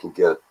 yes, you can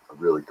get a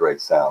really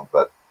great sound.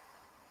 But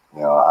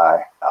you know,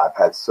 I've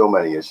had so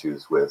many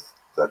issues with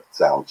that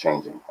sound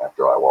changing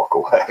after I walk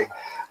away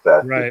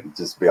that it's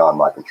just beyond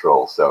my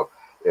control. So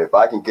if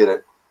I can get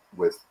it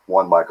with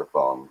one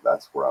microphone,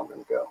 that's where I'm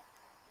going to go.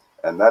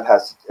 And that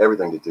has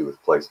everything to do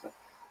with placement.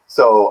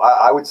 So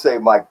I would say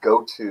my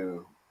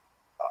go-to,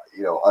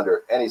 you know,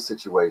 under any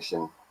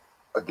situation,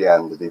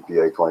 again, the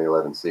DPA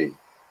 2011C,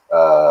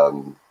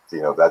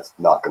 you know, that's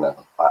not going to,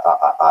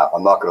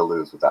 I'm not going to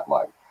lose with that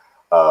mic.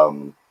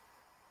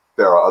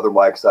 There are other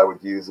mics I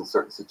would use in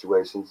certain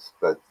situations,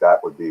 but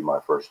that would be my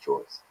first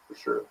choice for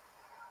sure.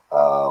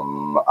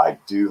 I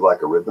do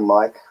like a ribbon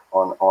mic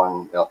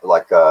on you know,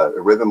 like a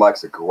ribbon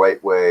mic's a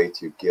great way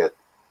to get,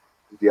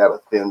 if you have a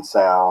thin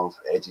sound,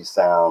 edgy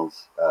sound,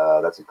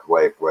 that's a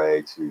great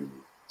way to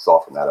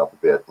soften that up a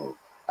bit and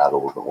add a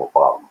little bit more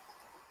bottom.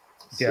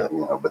 Yeah. So,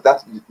 you know, but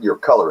that's, you're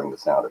coloring the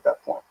sound at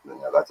that point. You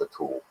know, that's a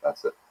tool.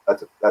 That's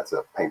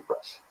a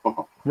paintbrush.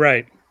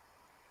 Right.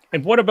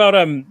 And what about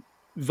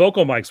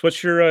vocal mics?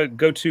 What's your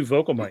go-to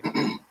vocal mic?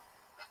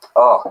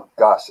 Oh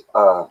gosh,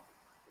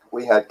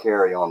 we had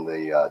Carrie on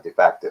the de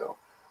facto.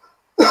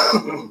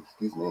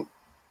 Excuse me.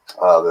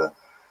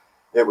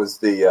 It was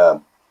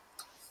the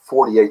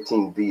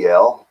 4018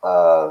 VL.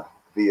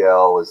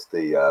 VL is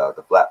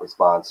the flat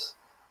response.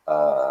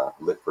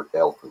 Lit for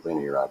L for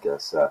linear, I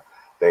guess.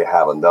 They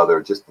have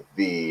another. Just the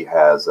V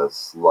has a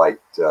slight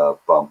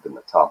bump in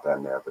the top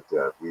end there, but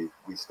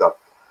we stuck.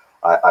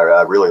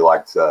 I really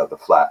liked the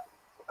flat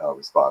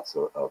response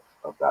of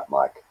that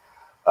mic.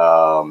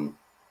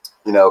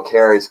 You know,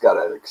 Carrie's got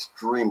an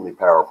extremely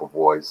powerful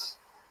voice.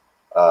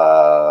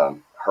 Her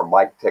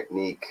mic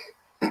technique,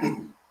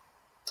 you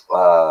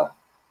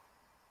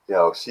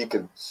know, she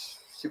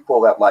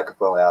pull that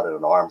microphone out at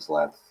an arm's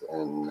length,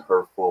 and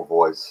her full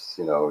voice,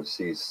 you know,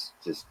 she's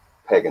just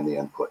pegging the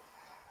input.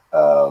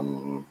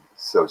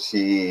 So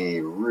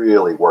she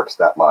really works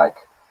that mic.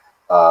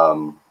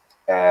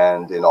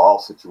 And in all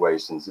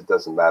situations, it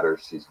doesn't matter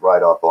if she's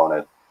right up on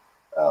it,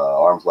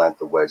 arm's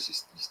length away, you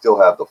still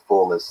have the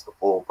fullness, the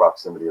full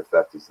proximity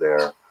effect is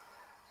there.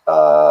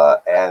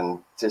 And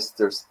just,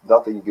 there's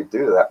nothing you could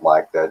do to that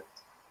mic that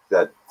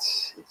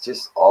it's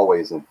just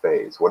always in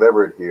phase.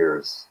 Whatever it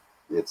hears,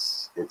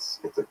 it's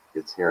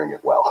hearing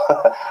it well.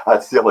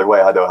 That's the only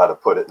way I know how to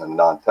put it in a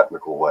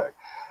non-technical way.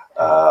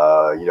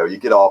 You know, you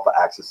get off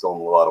axis on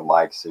a lot of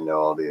mics, you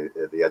know,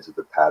 the edge of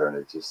the pattern,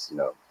 it just, you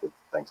know,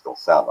 things don't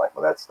sound right.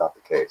 Well, that's not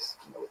the case,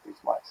 you know, with these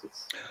mics.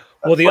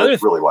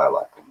 That's really why I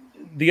like them.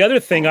 The other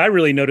thing I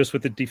really noticed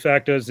with the de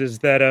factos is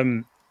that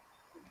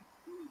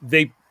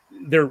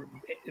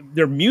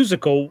they're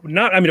musical.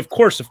 Not, I mean, of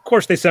course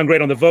they sound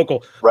great on the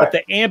vocal, but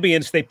the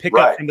ambience they pick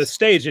up from the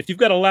stage. If you've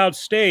got a loud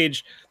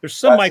stage, there's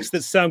some mics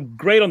that sound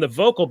great on the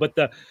vocal, but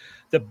the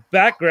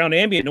background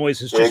ambient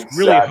noise is just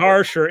really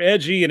harsh or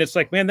edgy, and it's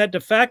like, man, that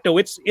de facto,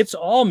 it's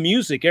all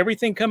music,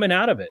 everything coming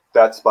out of it.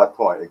 That's my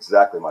point.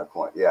 Exactly my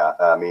point. Yeah,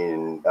 I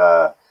mean,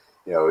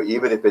 you know,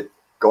 even if it's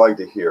going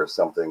to hear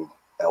something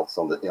else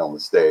on the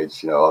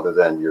stage, you know, other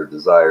than your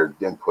desired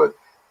input,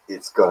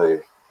 it's going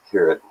to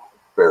hear it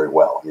very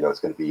well. You know,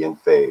 it's going to be in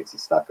phase.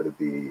 It's not going to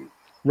be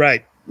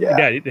have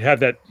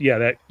that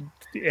that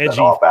edgy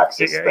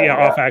off-axis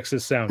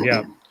off-axis sound.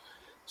 Yeah.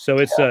 So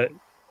it's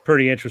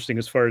pretty interesting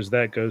as far as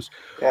that goes.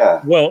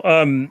 Yeah. Well,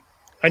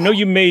 I know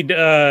you made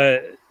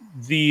I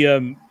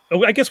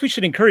guess we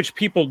should encourage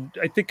people.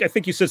 I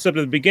think you said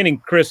something at the beginning,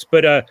 Chris,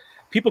 but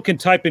people can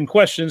type in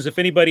questions. If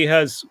anybody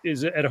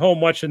is at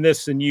home watching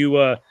this and you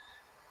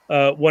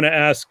want to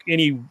ask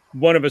any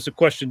one of us a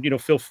question, you know,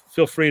 feel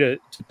free to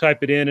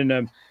type it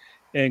in,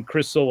 and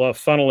Chris will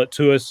funnel it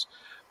to us.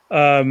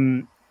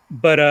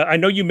 But I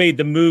know you made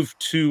the move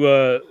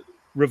to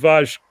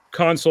Ravage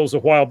consoles a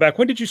while back.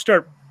 When did you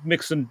start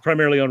mixing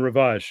primarily on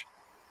Ravage?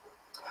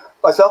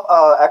 Myself,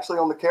 actually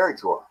on the Carrie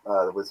tour.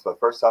 It was the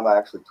first time I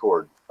actually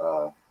toured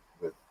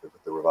with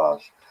the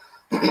Ravage.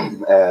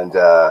 And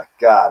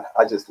God,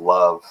 I just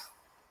love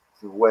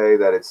the way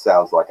that it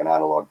sounds like an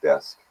analog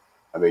desk.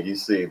 I mean, you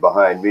see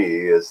behind me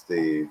is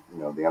the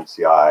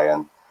MCI,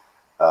 and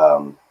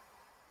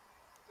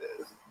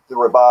the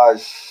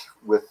Ravage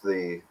with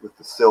the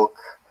Silk,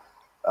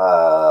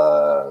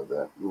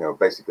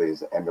 basically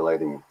is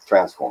emulating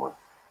Transformer,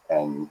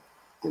 and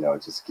you know,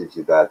 it just gives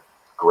you that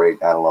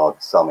great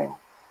analog summing,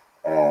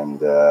 and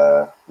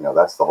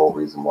that's the whole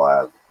reason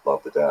why I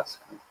love the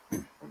desk.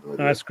 Really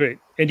that's great.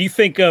 And do you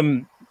think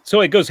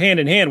so? It goes hand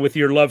in hand with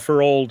your love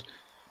for old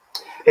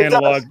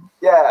analog,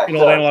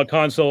 old analog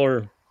console,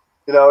 or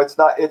you know, it's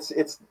not. It's.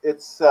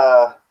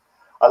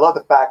 I love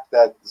the fact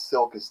that the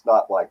Silk is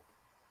not like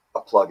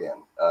a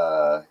plug-in.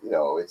 You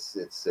know, it's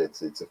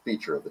a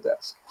feature of the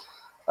desk,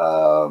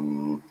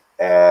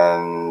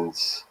 and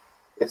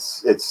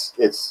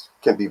it's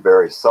can be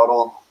very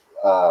subtle,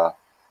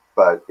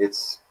 but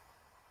it's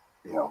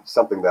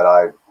something that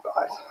I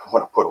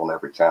want to put on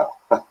every channel.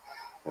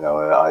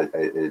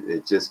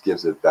 It just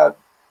gives it that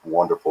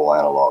wonderful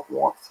analog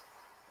warmth.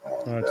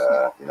 And,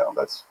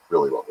 that's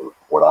really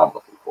what I'm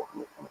looking for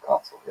in the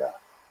console. Yeah.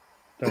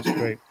 That's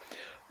great.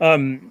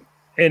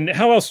 And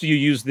how else do you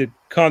use the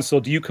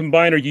console? Do you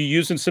combine, are you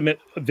using some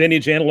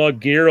vintage analog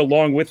gear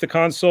along with the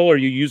console? Or are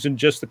you using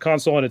just the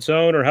console on its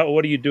own, or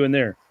what are you doing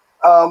there?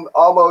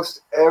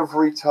 Almost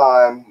every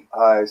time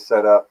I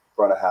set up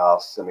front of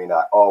house, I mean,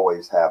 I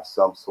always have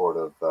some sort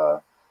of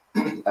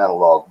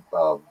analog,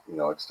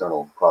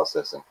 external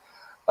processing.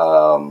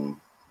 But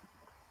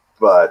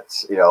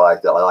I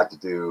like to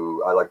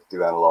do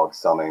analog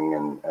summing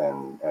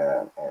and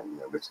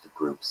mixed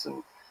groups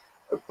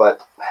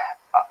but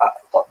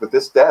with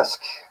this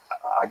desk,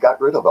 I got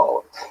rid of all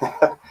of it.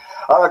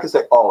 I'm not gonna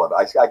say all of it.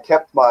 I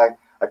kept my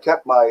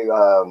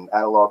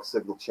analog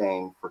signal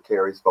chain for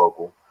Carrie's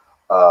vocal,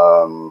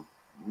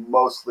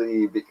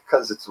 mostly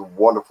because it's a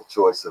wonderful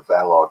choice of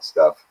analog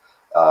stuff,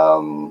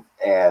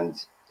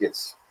 and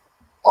it's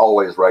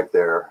always right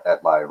there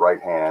at my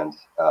right hand.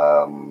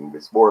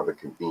 It's more of a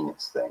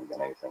convenience thing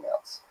than anything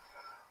else.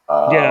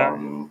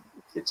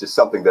 It's just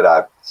something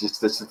that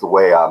this is the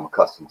way I'm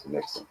accustomed to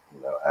mixing,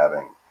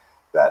 having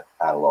that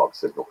analog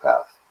signal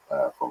path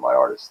for my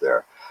artists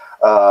there.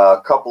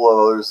 A couple of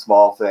other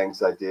small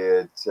things I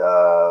did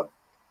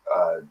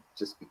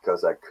just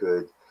because I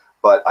could,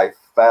 but I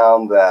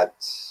found that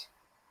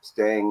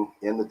staying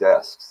in the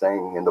desk,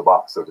 staying in the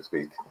box, so to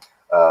speak,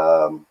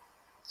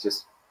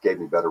 just gave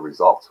me better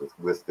results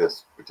with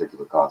this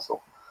particular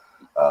console.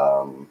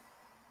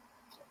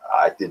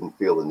 I didn't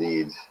feel the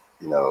need,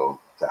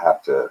 to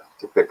have to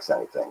fix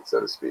anything,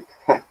 so to speak.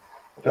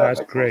 That's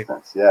great.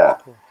 Yeah.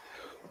 Cool.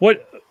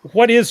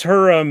 What is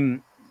her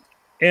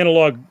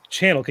analog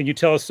channel? Can you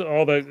tell us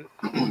all the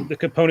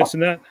components in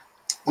that?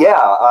 Yeah,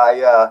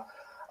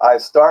 I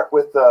start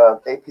with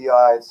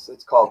API.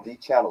 It's called D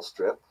Channel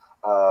Strip,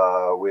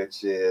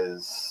 which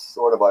is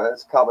sort of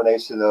it's a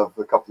combination of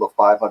a couple of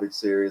 500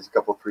 series, a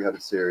couple of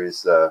 300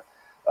 series, like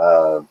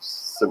the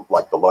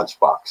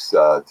lunchbox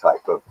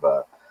type of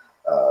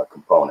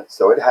component.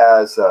 So it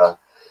has a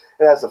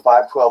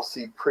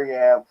 512C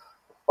preamp,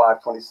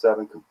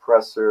 527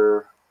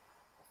 compressor,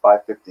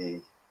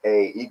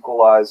 550A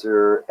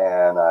equalizer,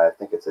 and I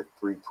think it's a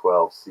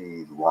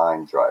 312C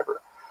line driver,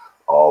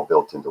 all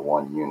built into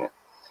one unit.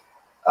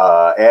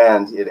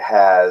 And it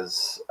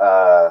has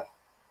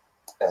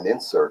an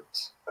insert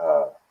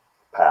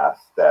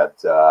path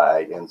that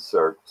I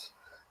insert.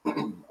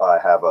 I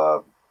have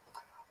a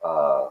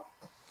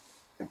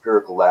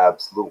Empirical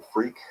Labs Little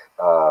Freak.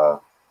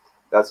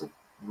 That's a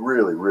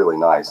really, really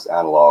nice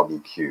analog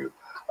EQ.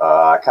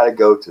 I kind of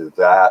go to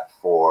that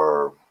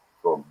for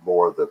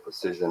more of the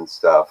precision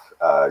stuff.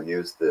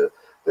 Use the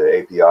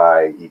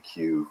API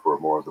EQ for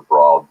more of the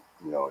broad,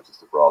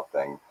 just a broad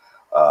thing.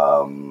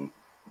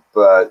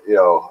 But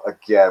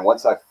again,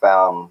 once I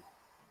found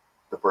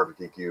the perfect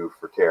EQ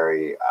for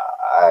Carrie,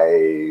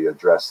 I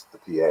addressed the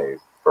PA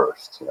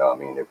first.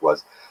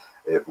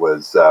 It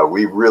was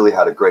we really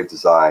had a great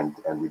design,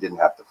 and we didn't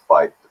have to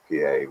fight the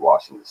PA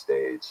washing the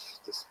stage,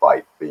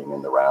 despite being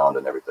in the round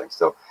and everything.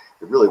 So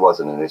it really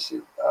wasn't an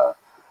issue.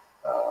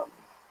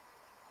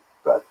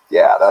 But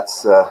yeah,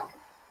 that's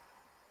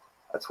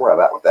where I'm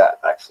at with that,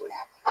 actually.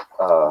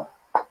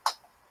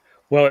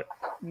 Well,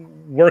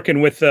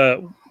 working with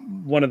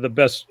one of the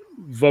best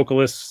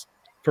vocalists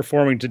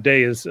performing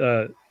today is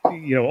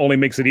only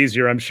makes it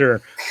easier, I'm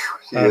sure.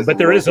 But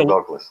there is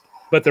vocalist.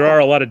 But there are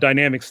a lot of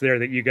dynamics there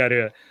that you got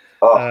to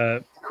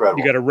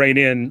you got to rein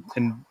in.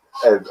 And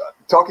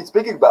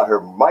speaking about her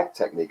mic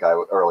technique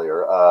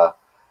earlier,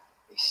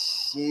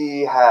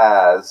 she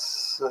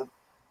has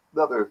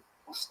another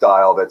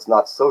style that's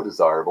not so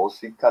desirable.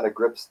 She kind of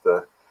grips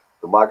the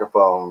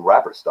microphone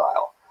rapper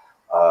style,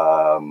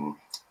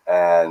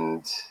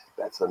 and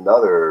that's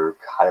another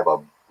kind of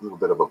a little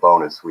bit of a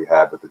bonus we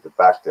had with the de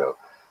facto.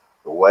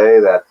 The way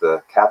that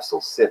the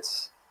capsule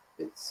sits,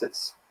 it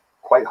sits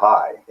quite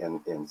high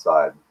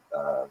inside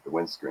the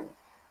windscreen,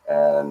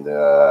 and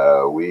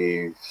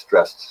we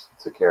stressed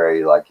to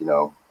Carrie,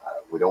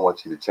 we don't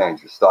want you to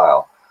change your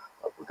style.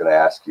 We're going to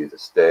ask you to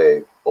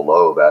stay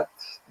below that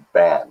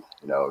band.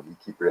 If you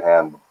keep your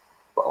hand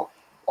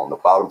on the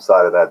bottom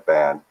side of that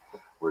band,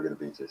 we're going to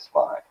be just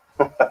fine.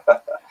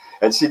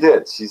 And she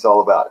did. She's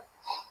all about it.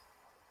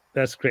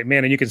 That's great,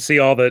 man. And you can see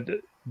all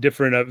the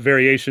different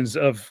variations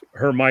of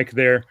her mic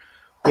there.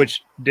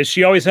 Which, does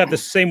she always have the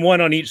same one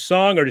on each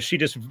song, or is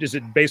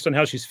it based on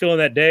how she's feeling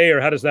that day,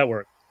 or how does that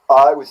work?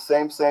 It was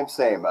same.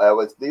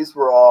 These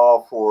were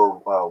all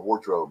for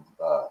wardrobe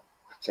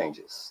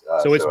changes.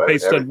 So it's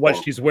based on what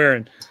she's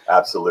wearing.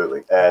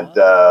 Absolutely. And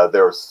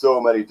there are so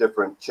many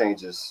different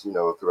changes,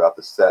 throughout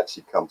the set.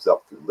 She comes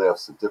up through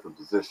lifts in different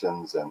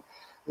positions, and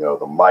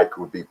the mic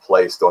would be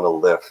placed on a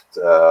lift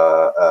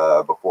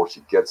before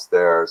she gets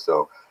there.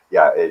 So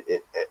yeah,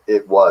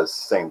 it was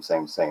same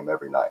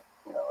every night.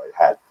 It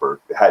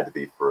had to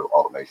be for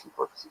automation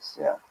purposes.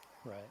 Yeah.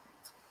 Right.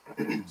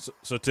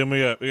 So Tim,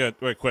 we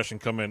got a question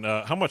come in.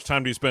 How much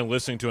time do you spend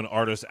listening to an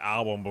artist's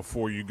album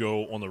before you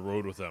go on the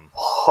road with them?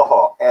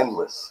 Oh,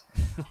 endless.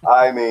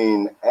 I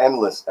mean,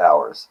 endless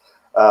hours.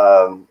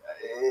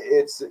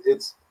 It's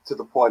to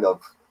the point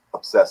of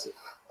obsessive.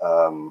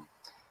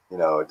 You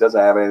know, it doesn't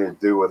have anything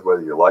to do with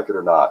whether you like it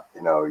or not.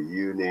 You know,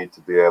 you need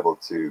to be able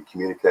to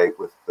communicate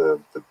with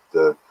the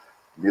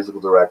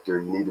musical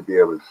director. You need to be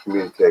able to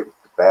communicate with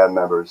the band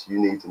members. You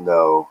need to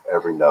know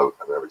every note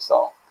of every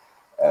song.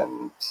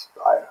 And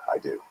I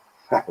do.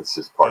 It's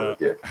just part of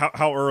the gig.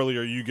 How early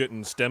are you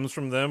getting stems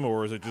from them,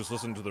 or is it just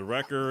listening to the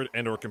record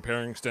and or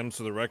comparing stems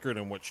to the record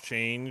and what's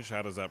changed?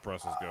 How does that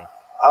process go?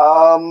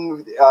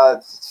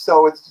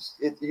 So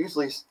it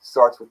usually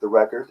starts with the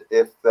record.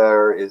 If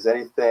there is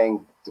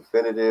anything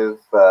definitive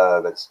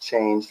that's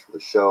changed for the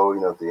show, you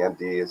know, if the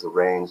MD is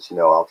arranged, you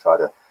know, I'll try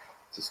to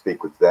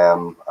speak with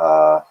them.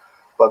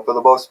 But for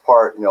the most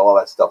part, you know, all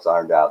that stuff's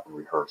ironed out in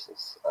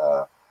rehearsals.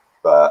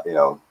 But, you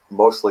know,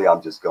 mostly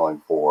I'm just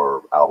going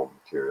for album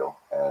material.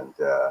 And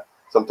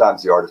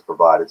sometimes the artist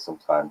provided,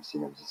 sometimes,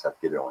 you know, you just have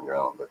to get it on your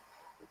own. But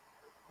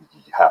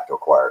you have to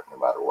acquire it no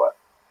matter what.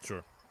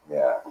 Sure.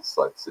 Yeah, it's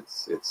like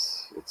it's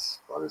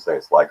I would say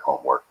it's like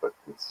homework, but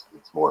it's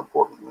more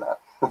important than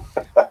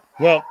that.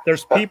 Well,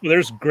 there's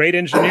great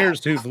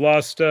engineers who've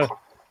lost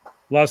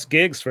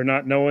gigs for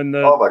not knowing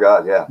the Oh my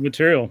God, yeah,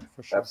 material.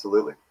 For sure.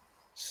 absolutely.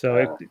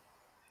 So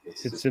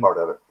It's just part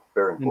of it.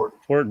 Very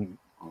important. important.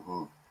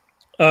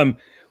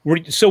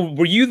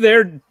 Were you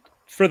there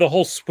for the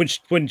whole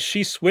when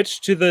she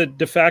switched to the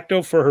de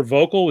facto for her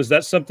vocal? Was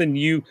that something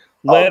you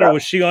led, or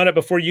was she on it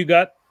before you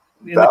got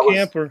in the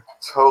camp? Or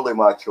totally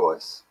my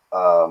choice.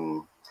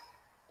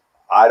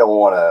 I don't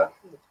want to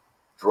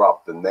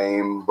drop the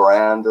name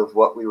brand of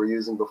what we were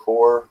using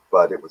before,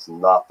 but it was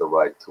not the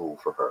right tool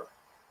for her.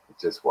 It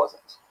just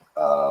wasn't.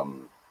 I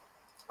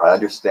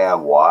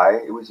understand why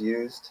it was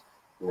used.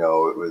 You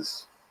know, it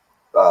was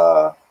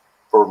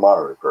for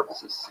monitoring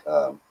purposes,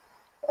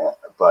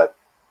 but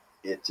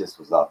it just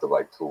was not the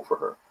right tool for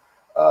her.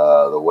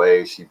 The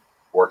way she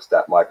works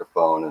that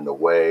microphone and the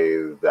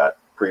way that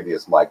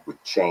previous mic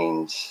would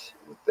change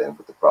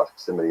with the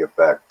proximity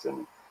effect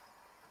and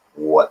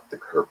what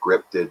her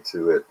grip did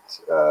to it,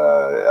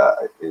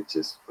 it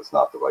just was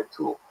not the right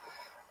tool.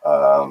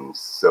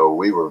 So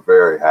we were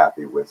very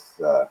happy with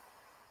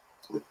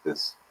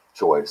this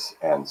choice,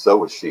 and so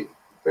was she.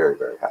 Very,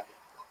 very happy.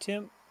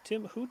 Tim,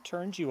 who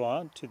turned you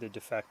on to the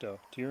de facto?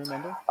 Do you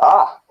remember?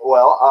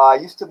 Well, I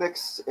used to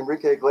mix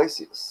Enrique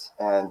Iglesias,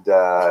 and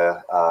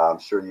I'm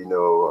sure you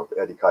know of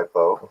Eddie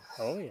Caipo.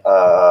 Oh yeah.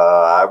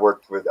 I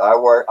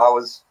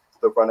was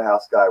the front of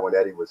house guy when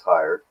Eddie was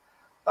hired,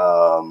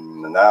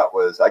 and that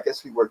was, I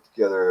guess we worked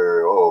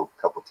together a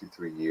couple,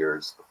 2-3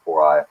 years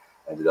before I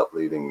ended up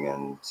leaving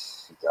in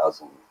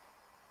 2000.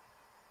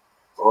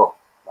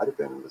 Might have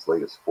been as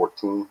late as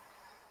 14.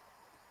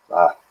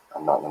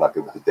 I'm not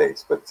good with the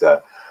dates, but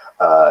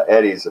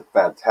Eddie's a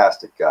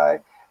fantastic guy.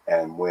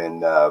 And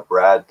when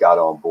Brad got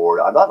on board,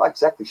 I'm not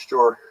exactly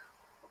sure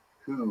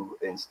who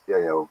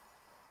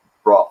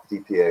brought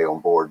DPA on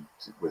board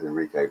with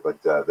Enrique,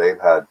 but they've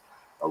had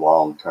a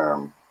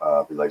long-term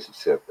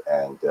relationship,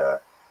 and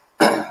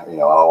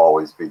I'll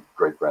always be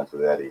great friends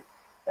with Eddie.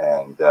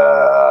 And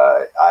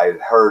I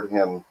heard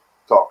him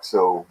talk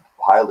so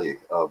highly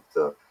of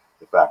the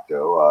de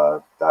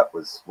facto. That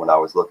was when I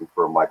was looking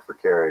for a mic for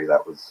Carrie.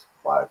 That was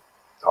my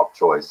top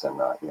choice,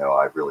 and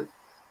I really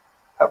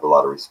have a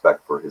lot of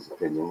respect for his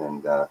opinion,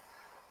 and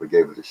we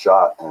gave it a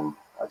shot, and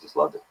I just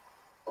loved it.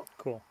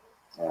 Cool.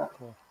 Yeah.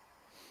 Cool.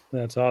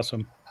 that's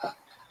awesome.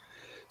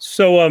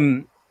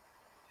 So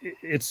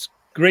it's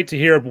great to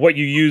hear what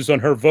you use on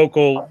her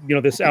vocal,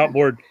 this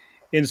outboard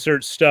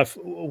insert stuff.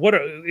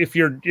 If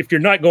you're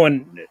not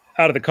going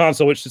out of the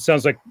console, which it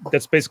sounds like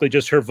that's basically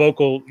just her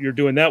vocal you're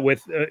doing that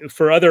with,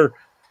 for other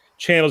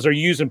channels, are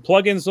you using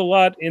plugins a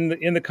lot in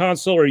the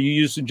console, or are you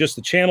using just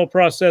the channel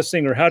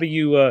processing, or how do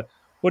you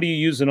what are you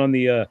using on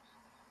the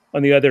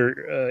other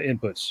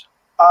inputs?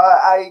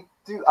 I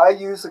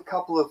use a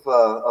couple of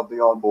the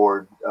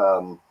onboard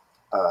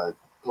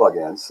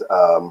plugins.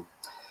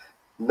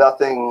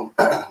 Nothing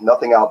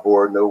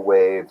outboard, no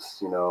waves,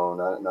 none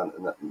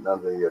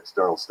of the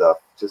external stuff.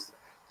 Just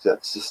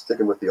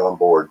sticking with the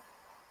onboard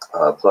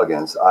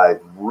plugins. I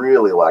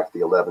really like the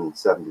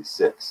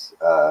 1176.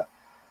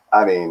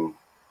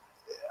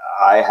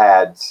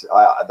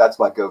 That's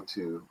my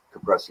go-to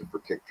compressor for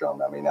kick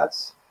drum.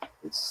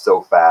 It's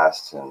so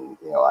fast, and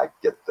I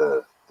get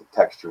the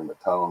texture and the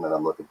tone that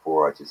I'm looking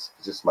for. It's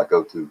just my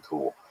go-to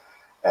tool.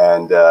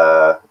 And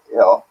I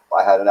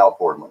had an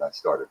outboard when I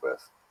started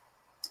with,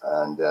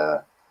 and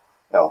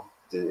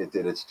it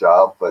did its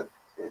job, but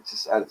it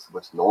just added so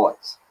much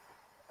noise,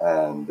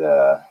 and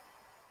it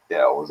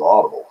was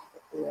audible.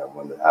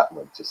 When it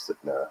happened, just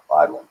sitting there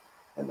idling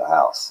in the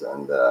house,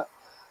 and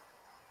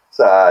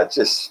so I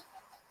just,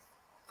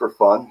 for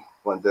fun,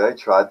 one day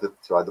tried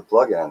the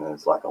plug-in, and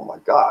it's like, oh my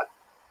God,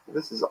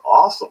 this is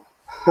awesome.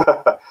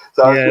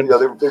 So they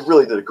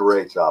really did a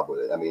great job with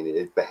it.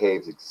 It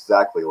behaves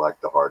exactly like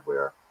the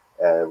hardware,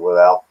 and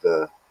without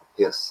the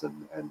hiss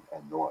and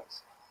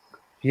noise.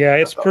 Yeah,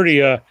 it's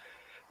pretty.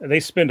 They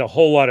spend a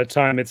whole lot of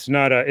time. It's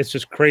not. It's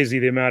just crazy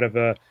the amount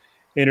of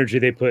energy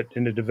they put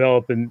into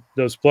developing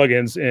those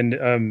plugins,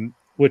 and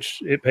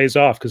which it pays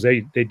off because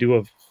they do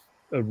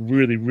a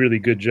really really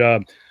good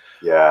job.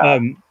 Yeah.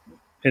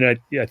 And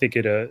I think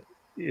it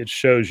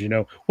shows. You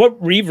know,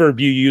 what reverb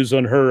you use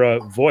on her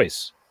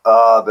voice?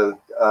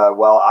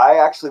 Well, I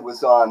actually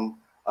was on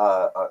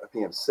a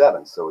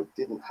PM7, so it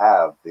didn't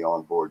have the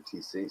onboard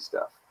TC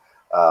stuff.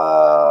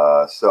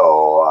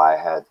 So I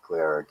had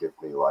Claire give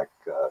me like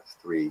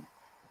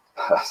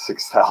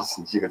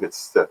 6,000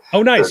 units to,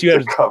 oh, nice.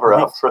 to cover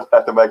up for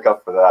that, to make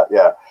up for that.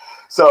 Yeah.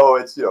 So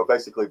it's, you know,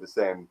 basically the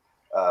same.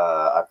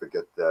 I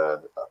forget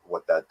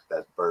what that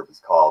verb is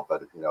called,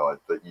 but you know,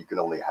 you can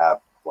only have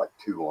like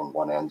 2 on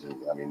one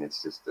engine. I mean,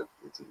 it's just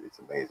it's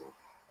amazing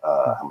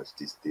how much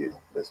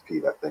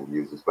DSP that thing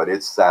uses, but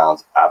it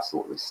sounds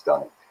absolutely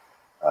stunning.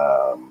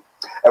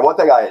 And one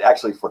thing I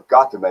actually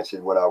forgot to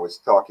mention when I was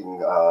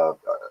talking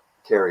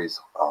Carrie's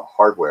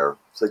hardware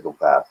signal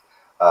path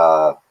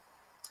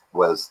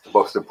was the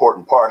most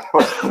important part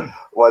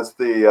was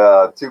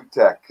the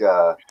TubeTech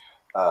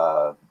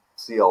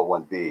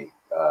CL1B.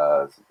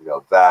 You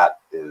know, that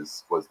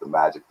was the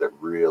magic that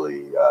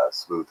really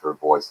smoothed her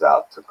voice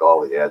out, took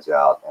all the edge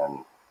out,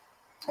 and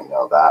you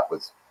know, that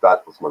was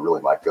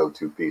really my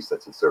go-to piece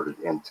that's inserted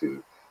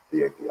into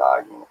the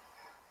API unit.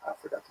 I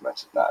forgot to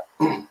mention that.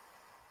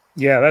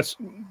 Yeah,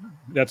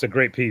 that's a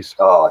great piece.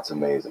 Oh, it's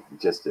amazing.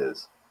 It just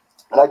is.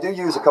 And I do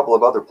use a couple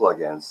of other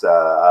plugins.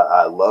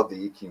 I love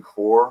the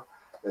EQ4.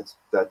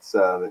 That's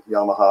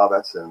Yamaha.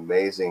 That's an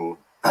amazing.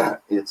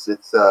 It's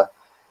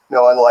you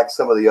know, unlike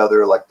some of the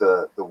other, like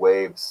the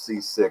Waves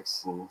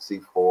C6 and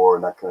C4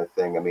 and that kind of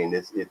thing. I mean,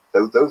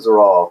 those are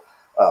all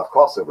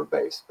crossover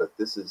based, but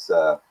this is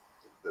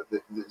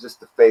just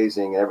the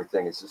phasing and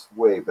everything is just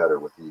way better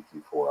with the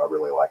EQ4. I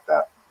really like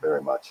that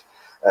very much.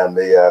 And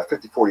the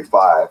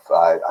 5045,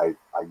 I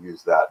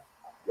use that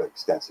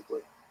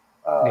extensively.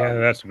 Yeah,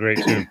 that's great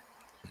too.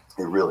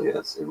 It really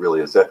is. It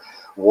really is.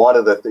 One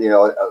of the, you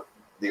know,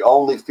 the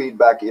only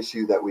feedback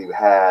issue that we've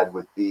had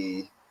would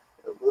be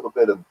a little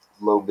bit of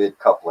low mid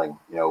coupling,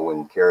 you know,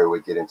 when Carrie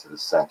would get into the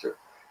center.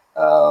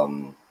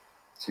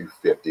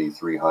 250,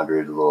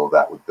 300, a little of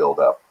that would build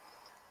up.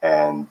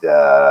 And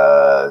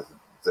the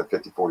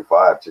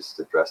 5045 just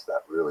addressed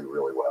that really,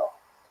 really well.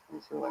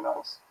 It's really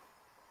nice.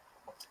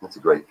 It's a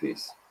great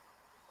piece.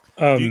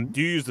 Do you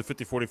use the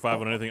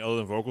 5045 on anything other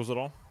than vocals at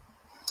all?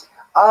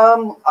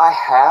 I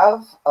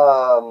have.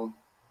 I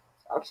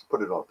just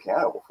put it on a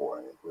piano before,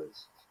 and it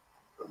was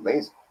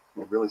amazing.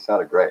 It really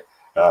sounded great.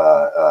 You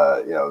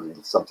know,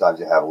 sometimes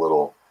you have a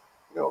little,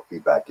 you know,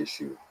 feedback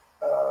issue,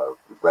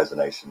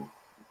 resonation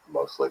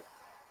mostly,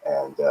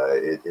 and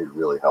it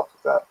really helps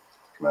with that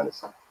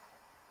tremendously.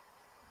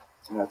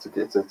 Yeah,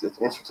 it's an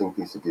interesting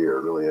piece of gear.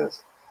 It really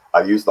is.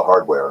 I've used the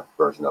hardware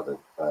version of it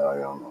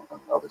on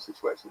other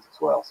situations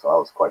as well, so I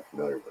was quite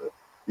familiar with it.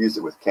 Used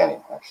it with Kenny,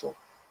 actually.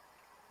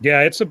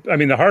 Yeah, I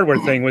mean, the hardware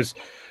thing was,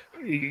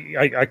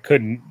 I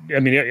couldn't, I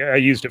mean, I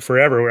used it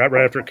forever.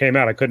 Right after it came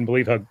out, I couldn't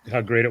believe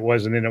how great it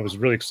was. And then I was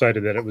really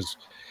excited that it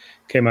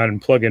came out in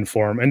plugin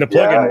form. And the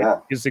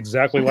plugin is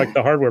exactly like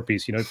the hardware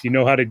piece. You know, if you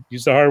know how to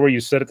use the hardware, you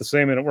set it the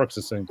same and it works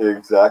the same.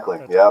 Exactly.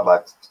 Yeah, my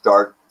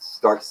start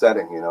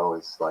setting, you know,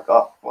 it's like,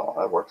 oh, well,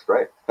 that works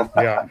great.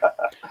 Yeah.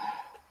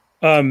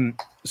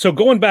 So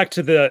going back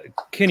to the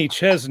Kenny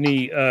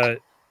Chesney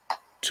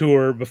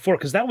tour before,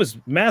 because that was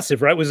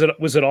massive, right? Was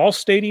it all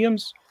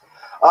stadiums?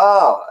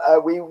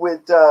 We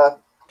would. The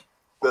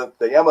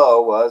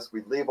MO was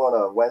we'd leave on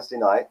a Wednesday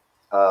night.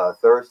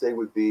 Thursday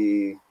would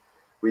be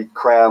we'd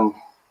cram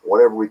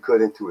whatever we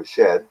could into a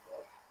shed.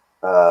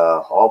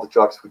 All the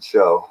trucks would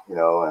show, you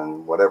know,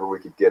 and whatever we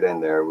could get in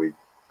there, we'd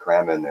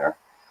cram in there.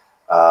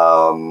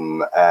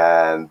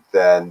 And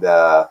then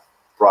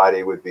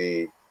Friday would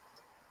be.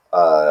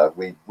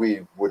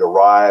 We would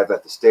arrive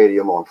at the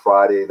stadium on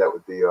Friday. That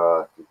would be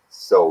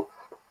so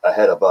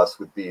ahead of us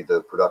would be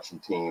the production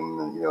team,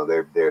 and you know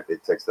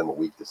it takes them a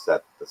week to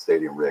set the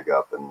stadium rig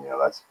up, and you know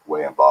that's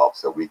way involved.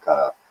 So we kind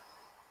of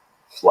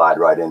slide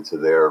right into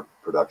their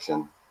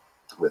production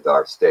with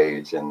our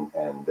stage and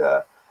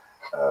PA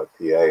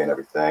and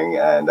everything,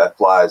 and that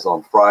flies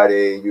on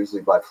Friday.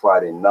 Usually by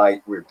Friday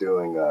night we're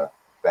doing a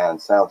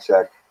band sound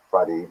check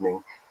Friday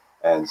evening,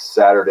 and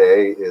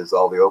Saturday is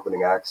all the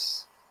opening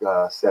acts.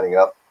 Setting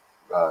up,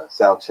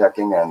 sound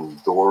checking,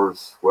 and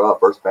doors. Well,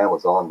 first band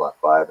was on by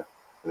 5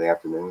 in the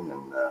afternoon,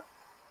 and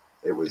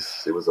it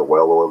was a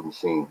well-oiled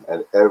machine.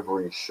 And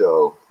every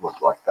show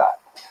looked like that.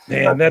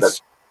 Man,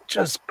 that's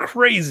just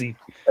crazy.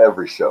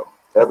 Every show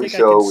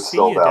was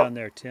sold out. Down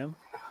there, Tim.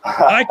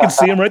 I can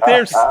see him right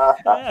there.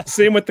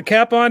 See him with the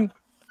cap on.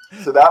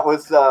 So that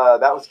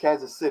was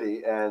Kansas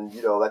City, and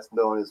you know that's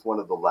known as one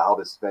of the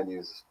loudest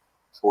venues,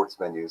 sports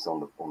venues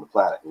on the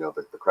planet. You know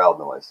the crowd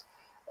noise.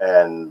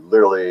 And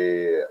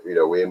literally, you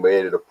know, we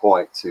made it a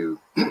point to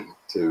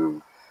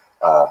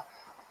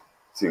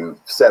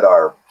set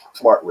our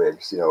smart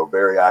rigs, you know,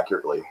 very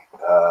accurately.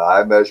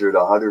 I measured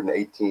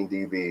 118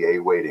 dB A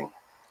weighting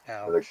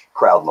for the Ouch.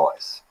 crowd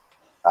noise.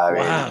 I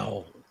mean,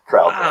 Wow.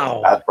 crowd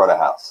Wow. noise at front of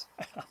house.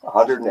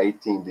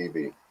 118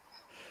 dB.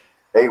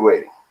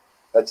 A-weighting.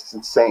 That's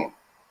insane.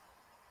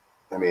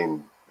 I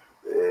mean,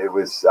 it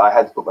was, I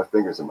had to put my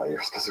fingers in my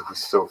ears because it was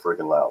so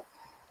freaking loud.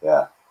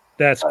 Yeah.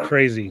 That's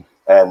crazy.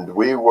 And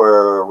we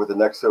were with the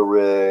Nexo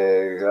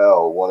rig,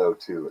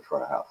 102 at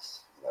front of house,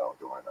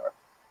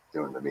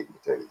 doing the meat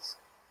and potatoes.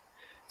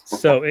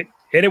 So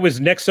it was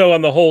Nexo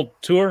on the whole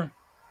tour?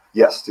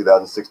 Yes,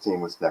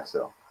 2016 was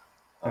Nexo.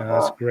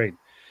 That's great.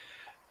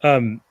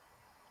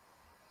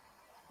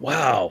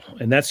 Wow,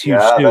 and that's huge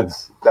Yeah, too.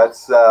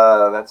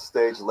 that's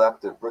stage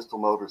left at Bristol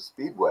Motor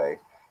Speedway.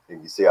 You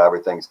can see how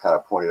everything's kind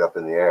of pointed up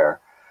in the air.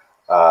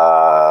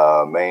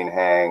 Main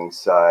hang,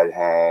 side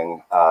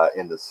hang.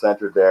 In the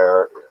center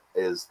there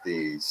is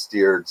the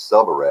steered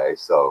subarray.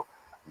 So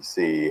you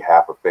see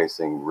half are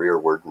facing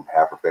rearward and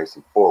half are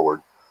facing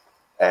forward.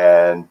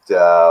 And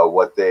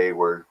what they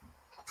were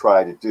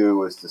trying to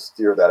do is to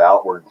steer that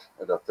outward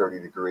at a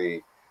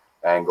 30-degree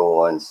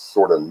angle and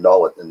sort of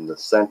null it in the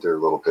center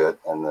a little bit,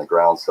 and the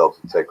ground cells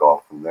would take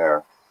off from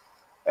there.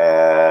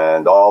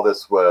 And all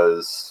this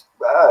was,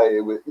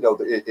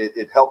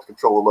 it helped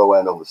control the low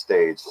end on the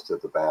stage so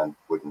the band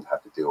wouldn't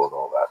have to deal with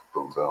all that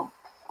boom boom.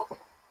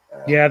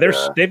 And, yeah,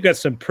 they've got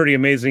some pretty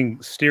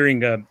amazing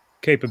steering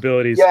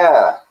capabilities.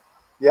 Yeah,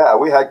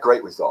 we had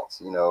great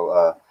results.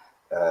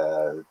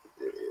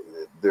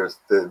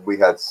 We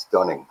had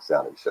stunning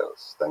sounding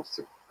shows thanks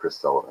to Chris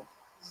Sullivan,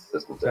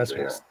 systems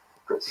engineer.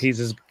 Chris. He's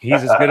as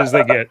good as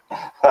they get.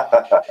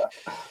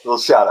 Little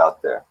shout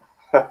out there.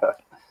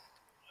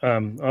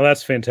 Oh,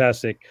 that's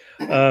fantastic.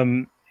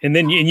 And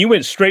then you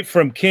went straight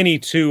from Kenny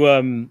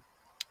to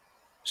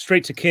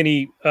straight from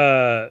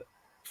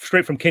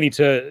Kenny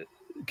to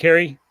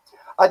Carrie.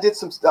 I did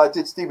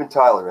Steven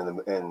Tyler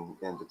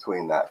in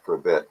between that for a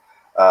bit.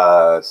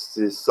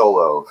 His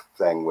solo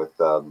thing with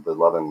the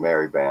Loving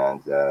Mary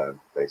band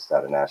based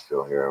out of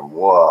Nashville here. And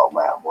whoa,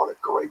 man, what a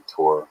great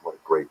tour! What a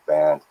great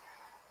band.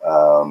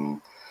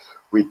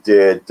 We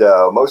did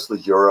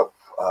mostly Europe.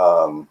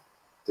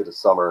 Did a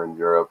summer in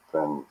Europe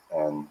and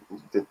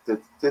did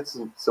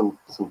some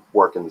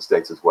work in the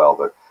States as well.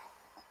 But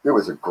it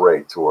was a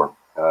great tour.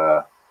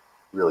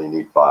 Really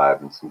neat vibe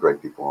and some great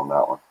people on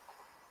that one.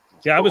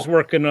 Yeah, cool. I was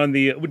working on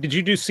the. Did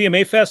you do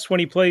CMA Fest when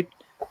he played?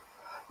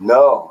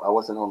 No, I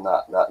wasn't on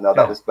that. No,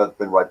 that was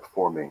been right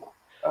before me.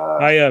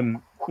 I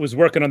was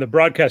working on the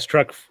broadcast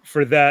truck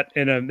for that,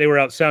 and they were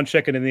out sound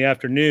checking in the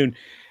afternoon,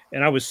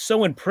 and I was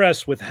so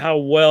impressed with how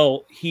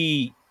well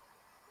he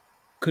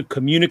could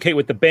communicate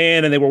with the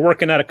band, and they were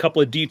working out a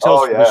couple of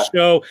details for the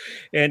show.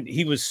 And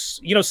he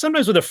was,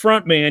 sometimes with a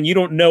front man, you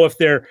don't know if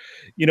they're,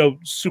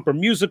 super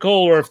musical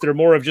or if they're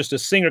more of just a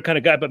singer kind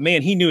of guy, but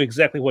man, he knew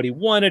exactly what he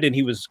wanted. And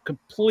he was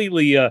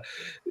completely,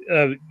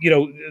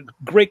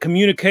 great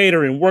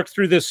communicator and worked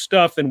through this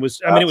stuff. And was,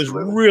 it was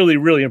really,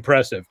 really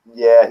impressive.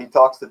 Yeah. He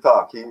talks the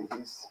talk.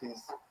 He's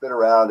been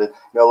around it.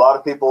 A lot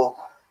of people,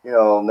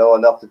 know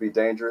enough to be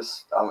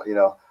dangerous,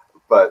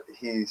 but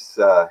he's,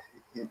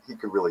 he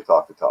could really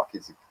talk the talk.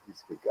 He's a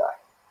good guy.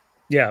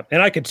 Yeah,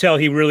 and I could tell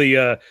he really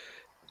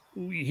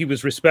he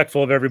was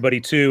respectful of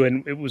everybody too,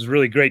 and it was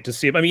really great to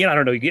see him. I mean, I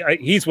don't know,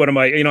 he's one of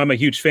my, I'm a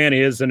huge fan of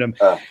his, and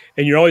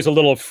you're always a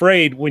little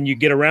afraid when you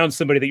get around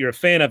somebody that you're a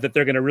fan of that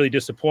they're going to really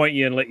disappoint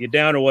you and let you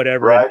down or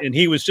whatever. Right. And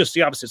he was just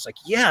the opposite. It's like,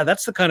 yeah,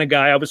 that's the kind of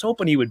guy I was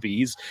hoping he would be.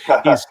 He's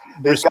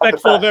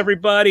respectful of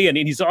everybody, and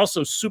he's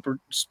also super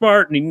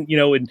smart, and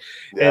and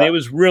it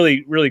was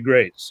really, really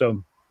great.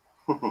 So,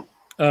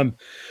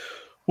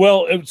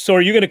 well, so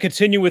are you going to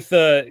continue with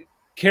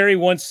Carrie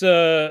once?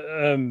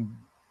 Yeah,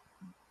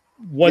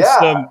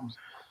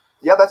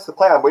 that's the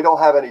plan. We don't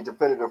have any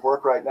definitive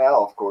work right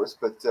now, of course,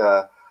 but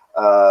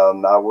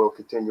I will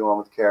continue on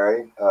with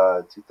Carrie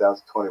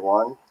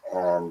 2021,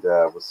 and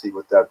we'll see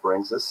what that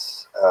brings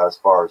us as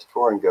far as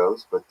touring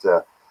goes. But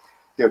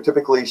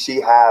typically she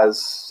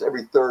has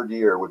every third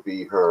year would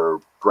be her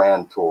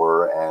grand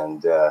tour,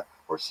 and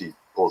where she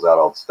pulls out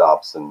all the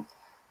stops and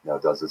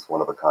does this one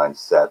of a kind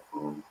set,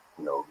 and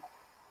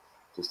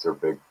just her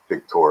big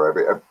tour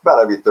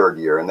about every third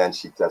year, and then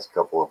she does a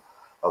couple of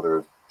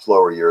other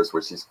slower years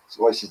where she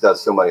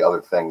does so many other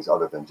things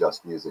other than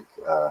just music,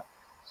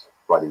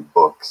 writing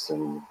books,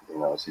 and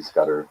she's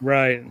got her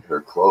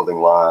clothing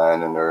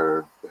line and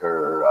her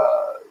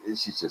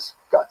she's just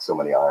got so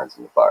many irons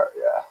in the fire.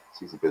 Yeah,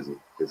 she's a busy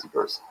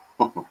person.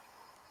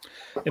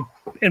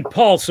 And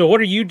Paul, so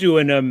what are you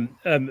doing?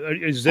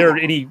 Is there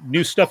any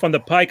new stuff on the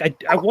pike?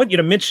 I want you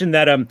to mention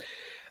that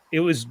it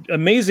was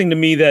amazing to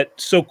me that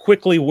so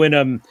quickly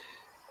when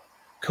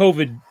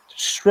COVID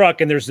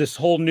struck, and there's this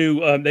whole new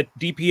that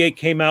DPA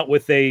came out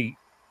with a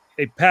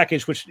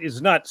package which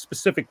is not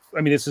specific.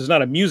 I mean, this is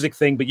not a music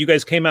thing, but you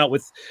guys came out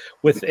with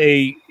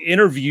a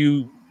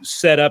interview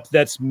setup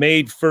that's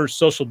made for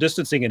social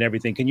distancing and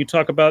everything. Can you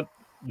talk about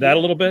that a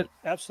little bit?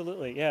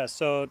 Absolutely, yeah.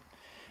 So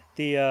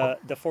the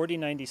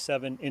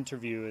 4097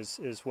 interview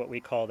is what we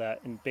call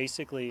that, and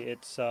basically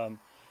it's a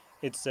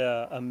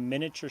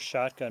miniature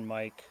shotgun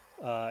mic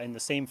in the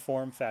same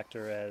form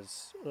factor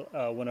as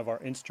one of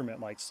our instrument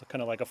mics,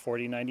 kind of like a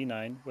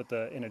 4099 with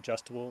an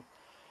adjustable,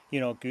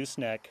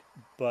 gooseneck.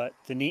 But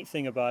the neat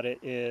thing about it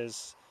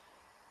is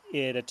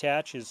it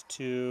attaches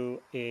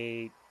to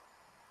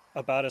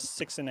about a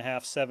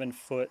 6.5, 7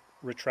 foot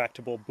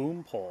retractable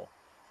boom pole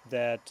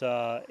that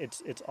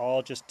it's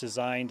all just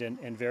designed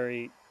and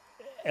very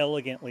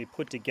elegantly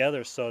put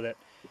together so that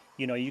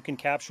you can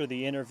capture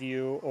the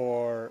interview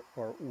or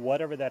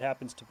whatever that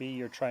happens to be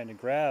you're trying to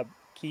grab,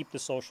 keep the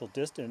social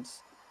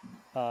distance,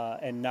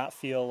 and not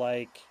feel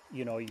like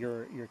you're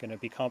going to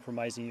be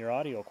compromising your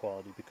audio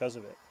quality because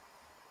of it.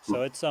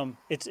 So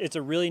it's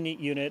a really neat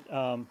unit.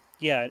 And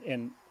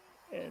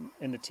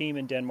the team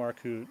in Denmark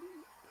who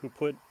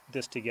put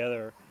this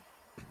together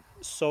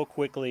so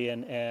quickly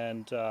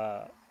and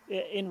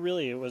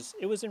really it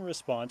was in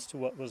response to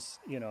what was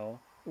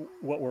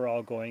what we're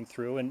all going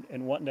through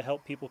and wanting to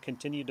help people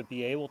continue to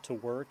be able to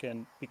work,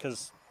 and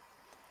because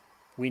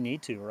we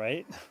need to,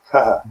 right?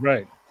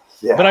 Right.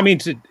 Yeah. But I mean,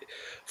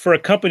 for a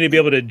company to be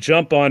able to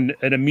jump on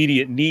an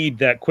immediate need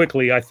that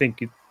quickly, I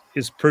think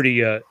is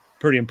pretty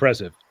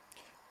impressive.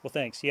 Well,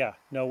 thanks. Yeah,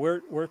 no,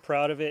 we're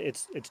proud of it.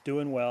 It's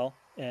doing well,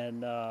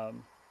 and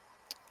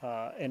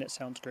it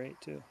sounds great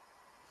too.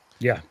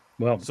 Yeah.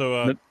 Well,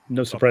 so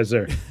no surprise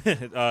there.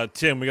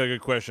 Tim, we got a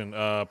good question.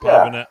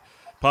 Yeah.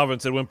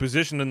 Pavan said, when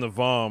positioned in the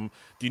VOM,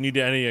 do you need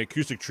any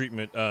acoustic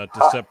treatment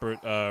to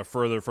separate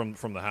further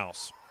from the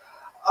house?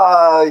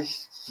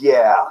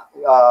 Yeah.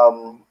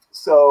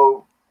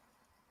 So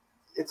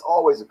it's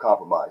always a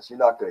compromise. You're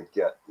not going to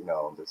get,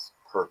 this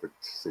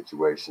perfect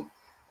situation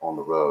on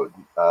the road.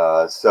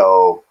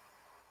 So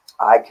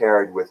I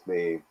carried with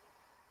me,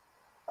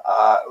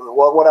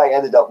 what I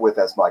ended up with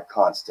as my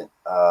constant,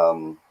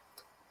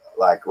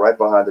 like right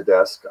behind the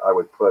desk, I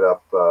would put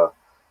up a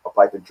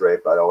pipe and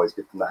drape I'd always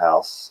get from the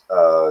house,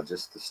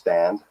 just to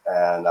stand.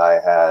 And I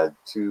had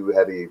 2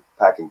 heavy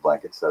packing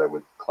blankets that I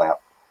would clamp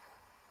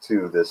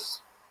to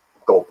this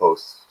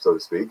goalpost, so to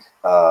speak.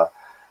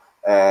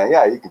 And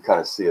yeah, you can kind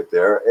of see it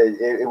there.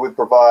 It would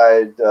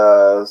provide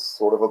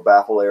sort of a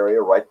baffle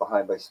area right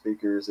behind my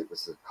speakers. It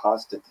was a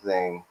constant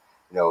thing.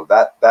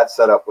 That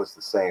setup was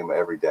the same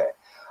every day.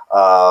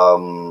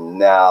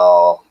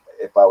 Now,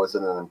 if I was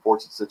in an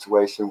unfortunate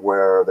situation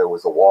where there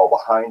was a wall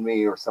behind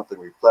me or something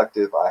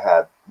reflective, I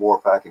had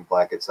more packing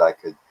blankets I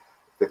could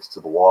fix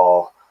to the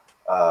wall.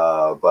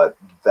 But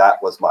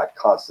that was my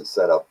constant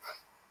setup,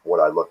 what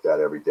I looked at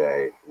every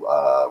day,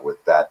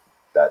 with that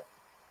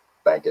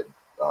blanket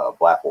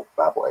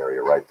baffle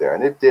area right there.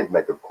 And it did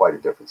make quite a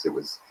difference.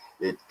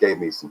 It gave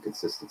me some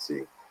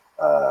consistency.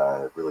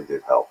 It really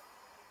did help.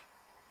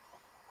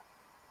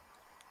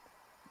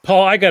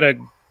 Paul, I got a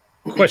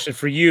question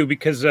for you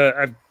because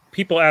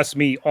people ask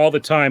me all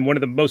the time. One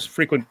of the most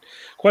frequent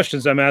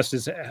questions I'm asked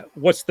is,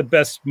 what's the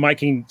best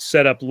miking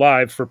setup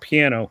live for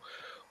piano?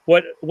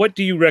 What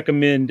do you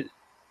recommend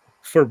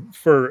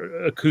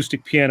for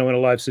acoustic piano in a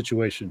live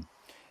situation?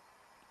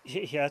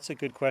 Yeah, that's a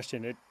good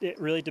question. It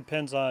really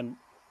depends on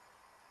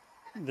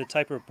the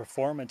type of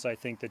performance I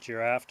think that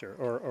you're after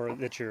or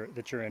that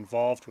you're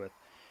involved with.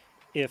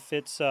 If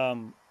it's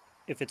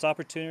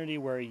opportunity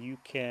where you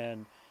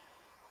can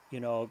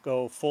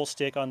go full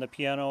stick on the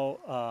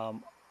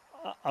piano,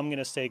 I'm going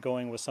to say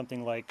going with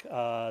something like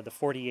the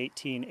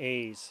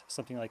 4018As,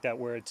 something like that,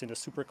 where it's in a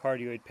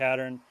supercardioid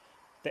pattern.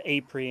 The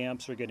A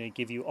preamps are going to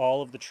give you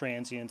all of the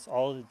transients,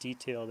 all of the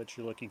detail that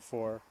you're looking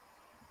for,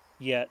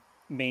 yet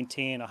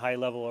maintain a high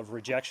level of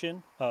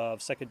rejection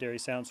of secondary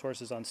sound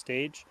sources on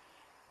stage.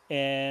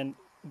 And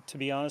to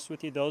be honest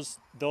with you, those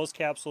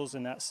capsules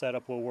in that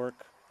setup will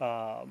work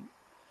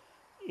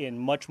in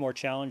much more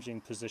challenging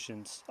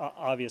positions,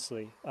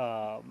 obviously.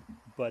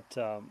 But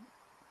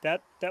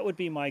that would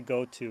be my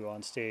go-to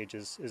on stage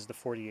is the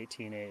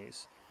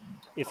 4018As.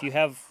 If you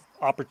have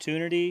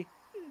opportunity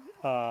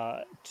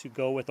to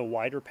go with a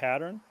wider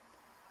pattern,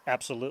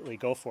 absolutely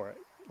go for it.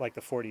 Like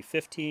the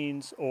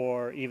 4015s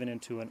or even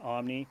into an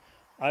Omni.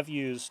 I've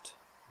used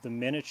the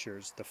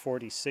miniatures, the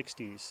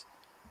 4060s,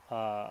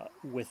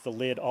 with the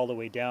lid all the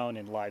way down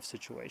in live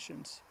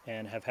situations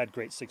and have had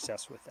great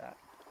success with that.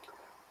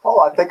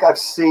 Oh, I think I've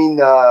seen,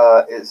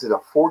 is it a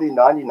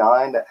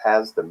 4099 that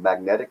has the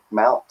magnetic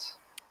mount?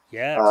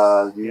 Yes.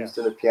 Used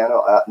in the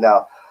piano.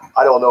 Now,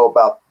 I don't know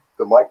about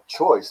the mic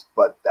choice,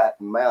 but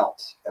that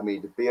mount, I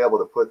mean, to be able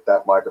to put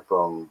that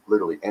microphone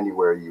literally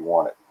anywhere you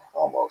want it,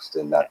 almost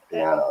in that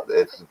piano,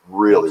 it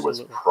really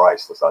Absolutely. was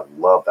priceless. I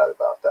love that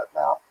about that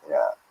mount.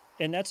 Yeah.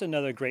 And that's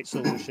another great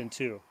solution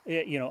too.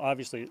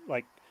 Obviously,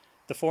 like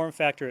the form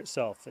factor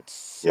itself, it's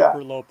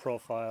super low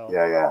profile.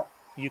 Yeah.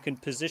 You can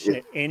position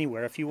it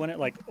anywhere. If you want it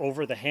like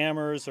over the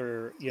hammers,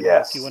 or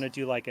Yes. if you want to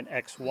do like an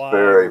XY,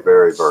 Very,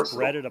 very versatile.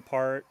 spread it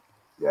apart.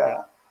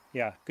 Yeah.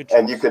 Good choice.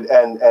 And you could,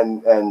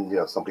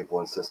 and some people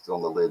insist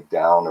on the lid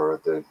down or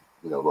at the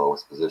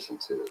lowest position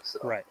too. So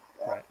Right.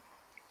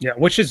 Yeah,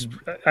 which is,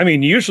 I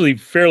mean, usually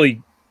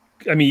fairly.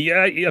 I mean,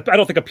 I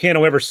don't think a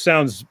piano ever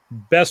sounds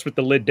best with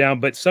the lid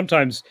down, but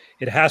sometimes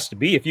it has to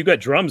be. If you got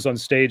drums on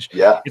stage,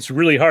 it's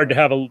really hard to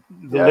have the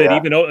lid,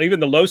 even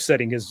the low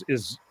setting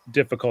is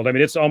difficult. I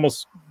mean, it's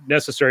almost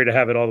necessary to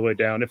have it all the way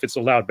down if it's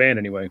a loud band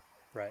anyway.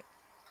 Right.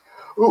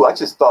 Ooh, I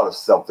just thought of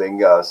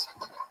something a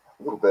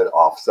little bit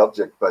off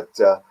subject, but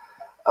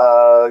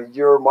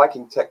your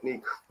miking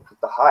technique with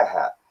the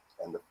hi-hat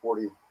and the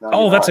 4099.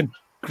 Oh, that's a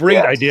great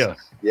Yes. idea.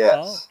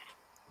 Yes.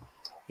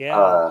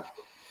 Yeah.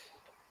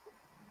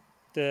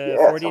 The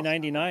yeah,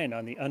 4099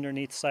 on the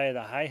underneath side of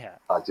the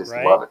hi-hat. I just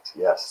right? love it.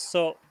 Yes.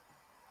 So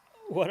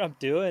what I'm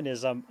doing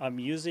is I'm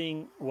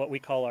using what we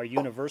call our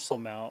universal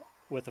mount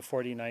with a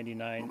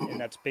 4099, and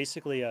that's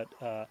basically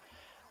a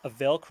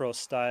Velcro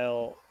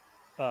style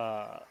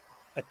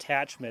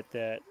attachment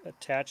that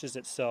attaches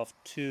itself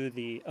to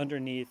the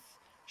underneath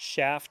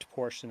shaft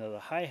portion of the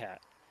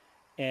hi-hat.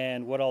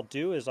 And what I'll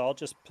do is I'll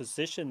just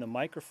position the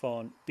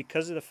microphone,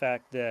 because of the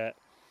fact that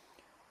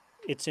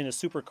it's in a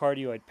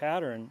supercardioid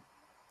pattern,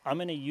 I'm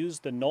going to use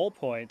the null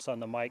points on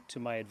the mic to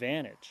my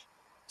advantage.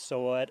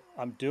 So what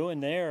I'm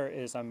doing there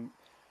is I'm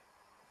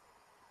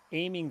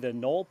aiming the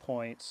null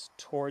points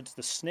towards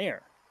the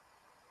snare.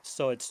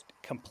 So it's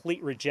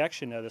complete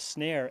rejection of the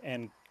snare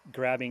and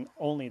grabbing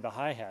only the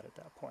hi-hat at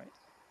that point.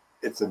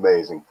 It's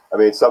amazing. I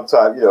mean,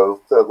 sometimes,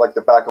 like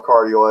the back of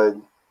cardioid,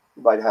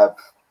 you might have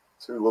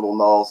two little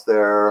nulls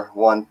there.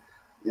 One,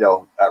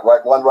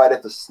 one right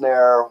at the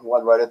snare,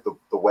 one right at the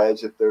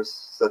wedge, if there's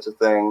such a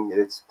thing.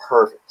 It's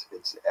perfect.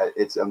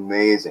 It's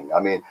amazing. I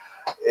mean,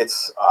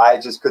 I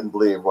just couldn't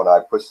believe when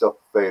I pushed up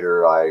the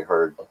fader, I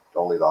heard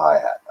only the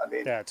hi-hat. I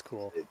mean, that's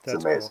cool.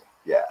 That's amazing. Cool.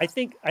 Yeah. I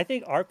think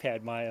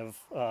Arpad might have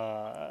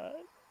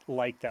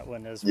liked that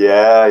one as well.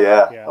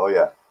 Yeah. Oh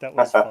yeah. That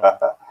was fun.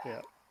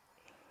 Yeah.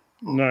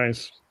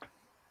 Nice.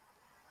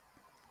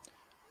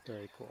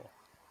 Very cool.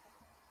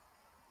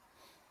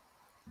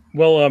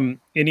 Well,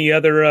 any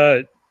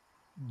other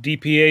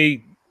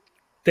DPA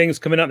things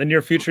coming out in the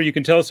near future you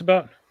can tell us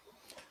about?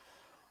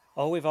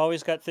 Oh, we've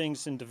always got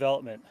things in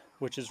development,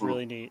 which is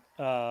really neat.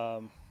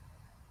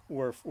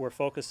 We're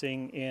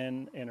focusing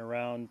in and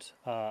around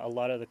a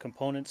lot of the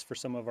components for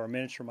some of our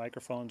miniature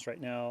microphones right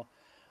now.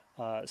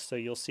 So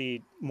you'll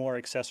see more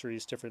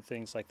accessories, different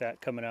things like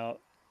that coming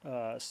out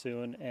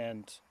soon.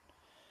 And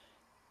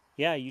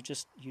yeah, you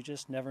just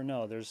never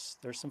know. There's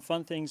some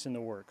fun things in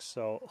the works.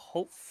 So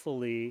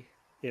hopefully,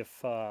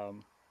 if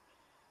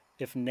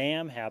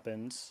NAMM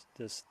happens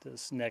this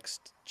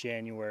next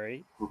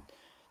January,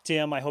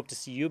 Tim, I hope to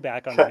see you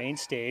back on the main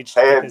stage,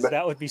 because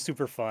that would be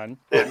super fun.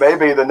 It may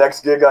be the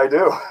next gig I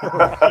do.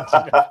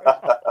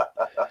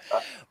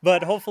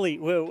 But hopefully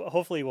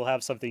we'll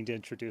have something to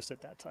introduce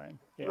at that time.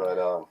 Yeah. Right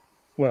on.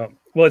 Well,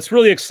 it's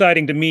really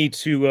exciting to me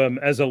to,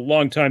 as a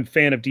longtime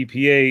fan of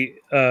DPA,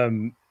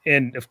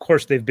 and of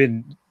course they've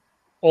been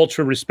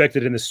ultra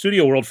respected in the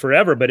studio world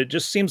forever, but it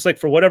just seems like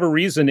for whatever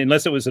reason,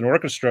 unless it was an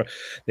orchestra,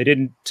 they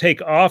didn't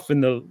take off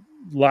in the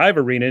live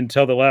arena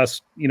until the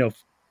last,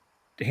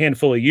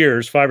 handful of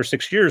years, 5 or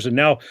 6 years, and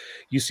now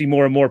you see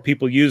more and more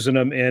people using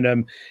them,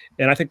 and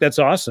I think that's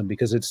awesome,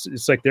 because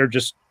it's like they're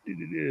just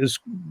as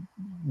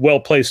well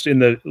placed in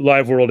the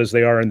live world as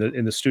they are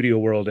in the studio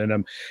world,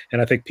 and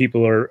I think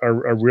people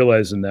are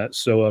realizing that.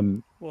 So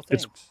well,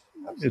 thanks.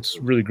 It's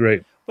really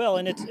great. Well,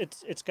 and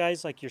it's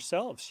guys like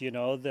yourselves,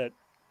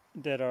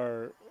 that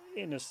are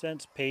in a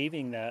sense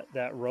paving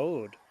that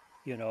road,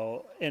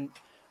 and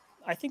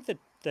I think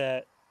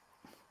that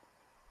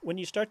when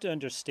you start to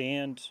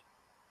understand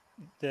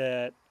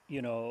that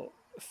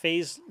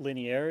phase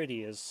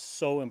linearity is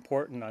so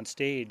important on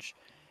stage,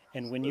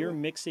 and when you're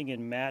mixing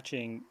and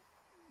matching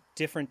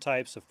different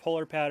types of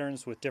polar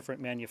patterns with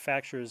different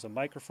manufacturers of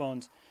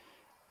microphones,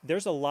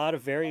 there's a lot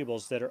of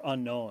variables that are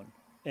unknown,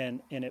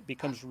 and it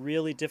becomes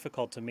really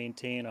difficult to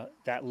maintain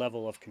that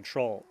level of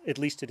control. At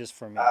least it is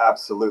for me.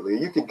 Absolutely.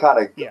 You can kind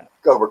of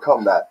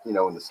overcome that in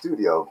the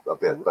studio a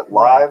bit, but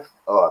live,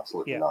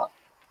 absolutely not.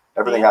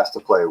 Everything has to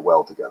play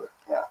well together.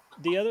 Yeah.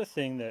 The other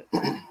thing that,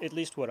 at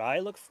least what I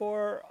look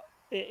for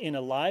in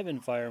a live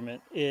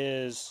environment,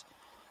 is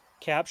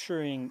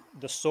capturing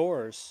the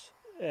source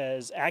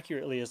as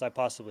accurately as I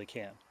possibly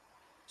can.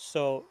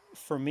 So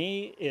for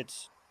me,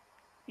 it's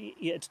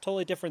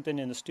totally different than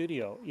in the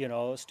studio.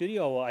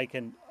 Studio, I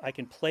can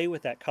play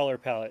with that color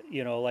palette.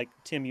 Like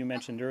Tim, you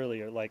mentioned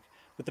earlier, like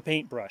with the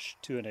paintbrush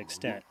to an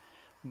extent.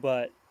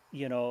 But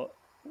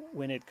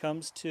when it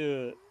comes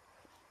to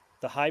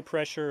the high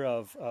pressure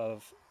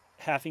of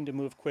having to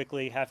move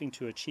quickly, having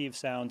to achieve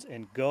sounds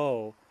and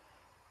go,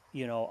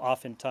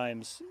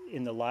 oftentimes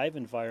in the live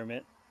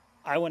environment,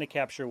 I want to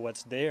capture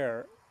what's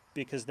there,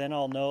 because then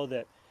I'll know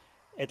that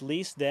at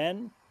least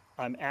then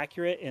I'm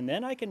accurate, and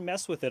then I can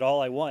mess with it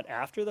all I want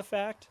after the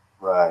fact.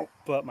 Right.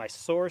 But my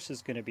source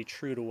is going to be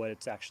true to what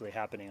it's actually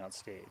happening on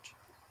stage.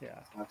 Yeah.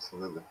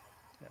 Absolutely.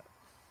 Yeah.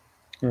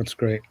 That's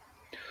great.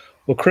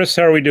 Well, Chris,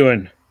 how are we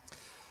doing?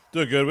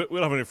 Doing good. We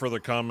don't have any further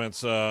comments.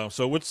 So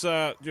let's,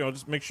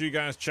 just make sure you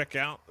guys check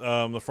out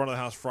the Front of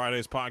the House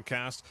Fridays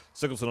podcast,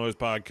 Signals to Noise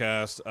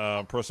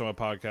podcast, Pro Summit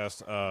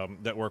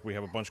podcast network. We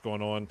have a bunch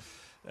going on,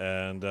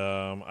 and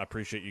I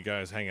appreciate you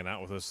guys hanging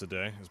out with us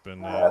today. It's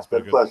been a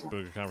good pleasure.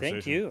 conversation.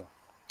 Thank you.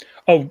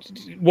 Oh,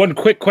 one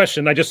quick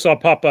question I just saw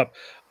pop up.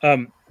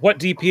 What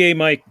DPA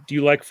mic do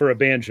you like for a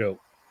banjo?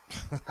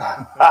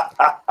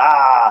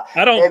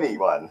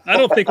 Anyone. I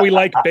don't think we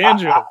like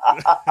banjo.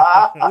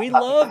 We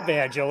love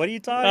banjo. What are you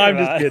talking I'm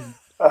about? just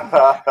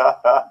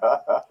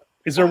kidding.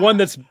 Is there one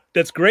that's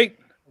great?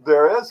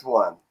 There is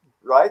one,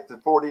 right? The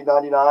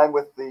 4099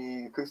 with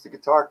the acoustic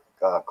guitar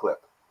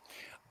clip.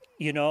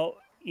 You know,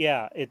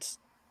 yeah, it's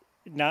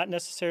not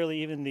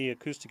necessarily even the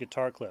acoustic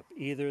guitar clip.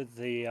 Either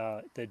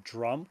the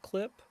drum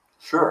clip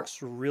Sure.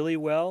 works really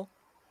well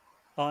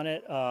on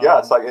it.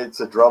 Yeah, it's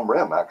a drum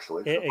rim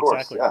actually. Of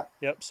course, exactly. yeah.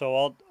 Yep.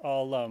 So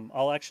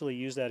I'll actually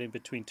use that in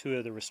between two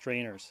of the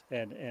restrainers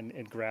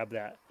and grab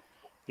that.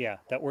 Yeah,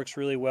 that works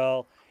really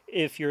well.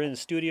 If you're in a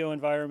studio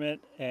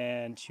environment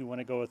and you want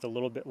to go with a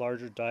little bit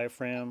larger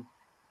diaphragm,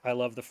 I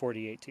love the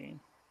 4018.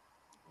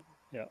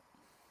 Yeah.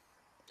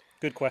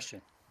 Good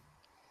question.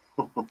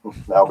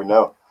 Now we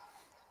know.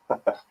 All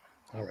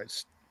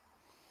right.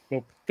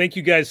 Well, thank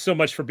you guys so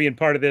much for being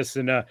part of this,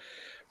 and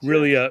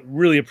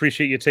really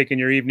appreciate you taking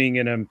your evening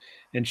and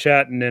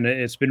chatting, and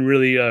it's been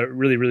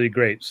really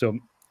great. So,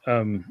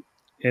 and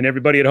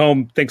everybody at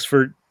home, thanks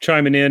for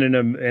chiming in,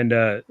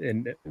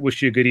 and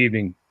wish you a good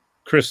evening.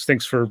 Chris,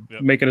 thanks for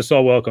making us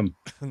all welcome.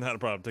 Not a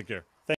problem. Take care.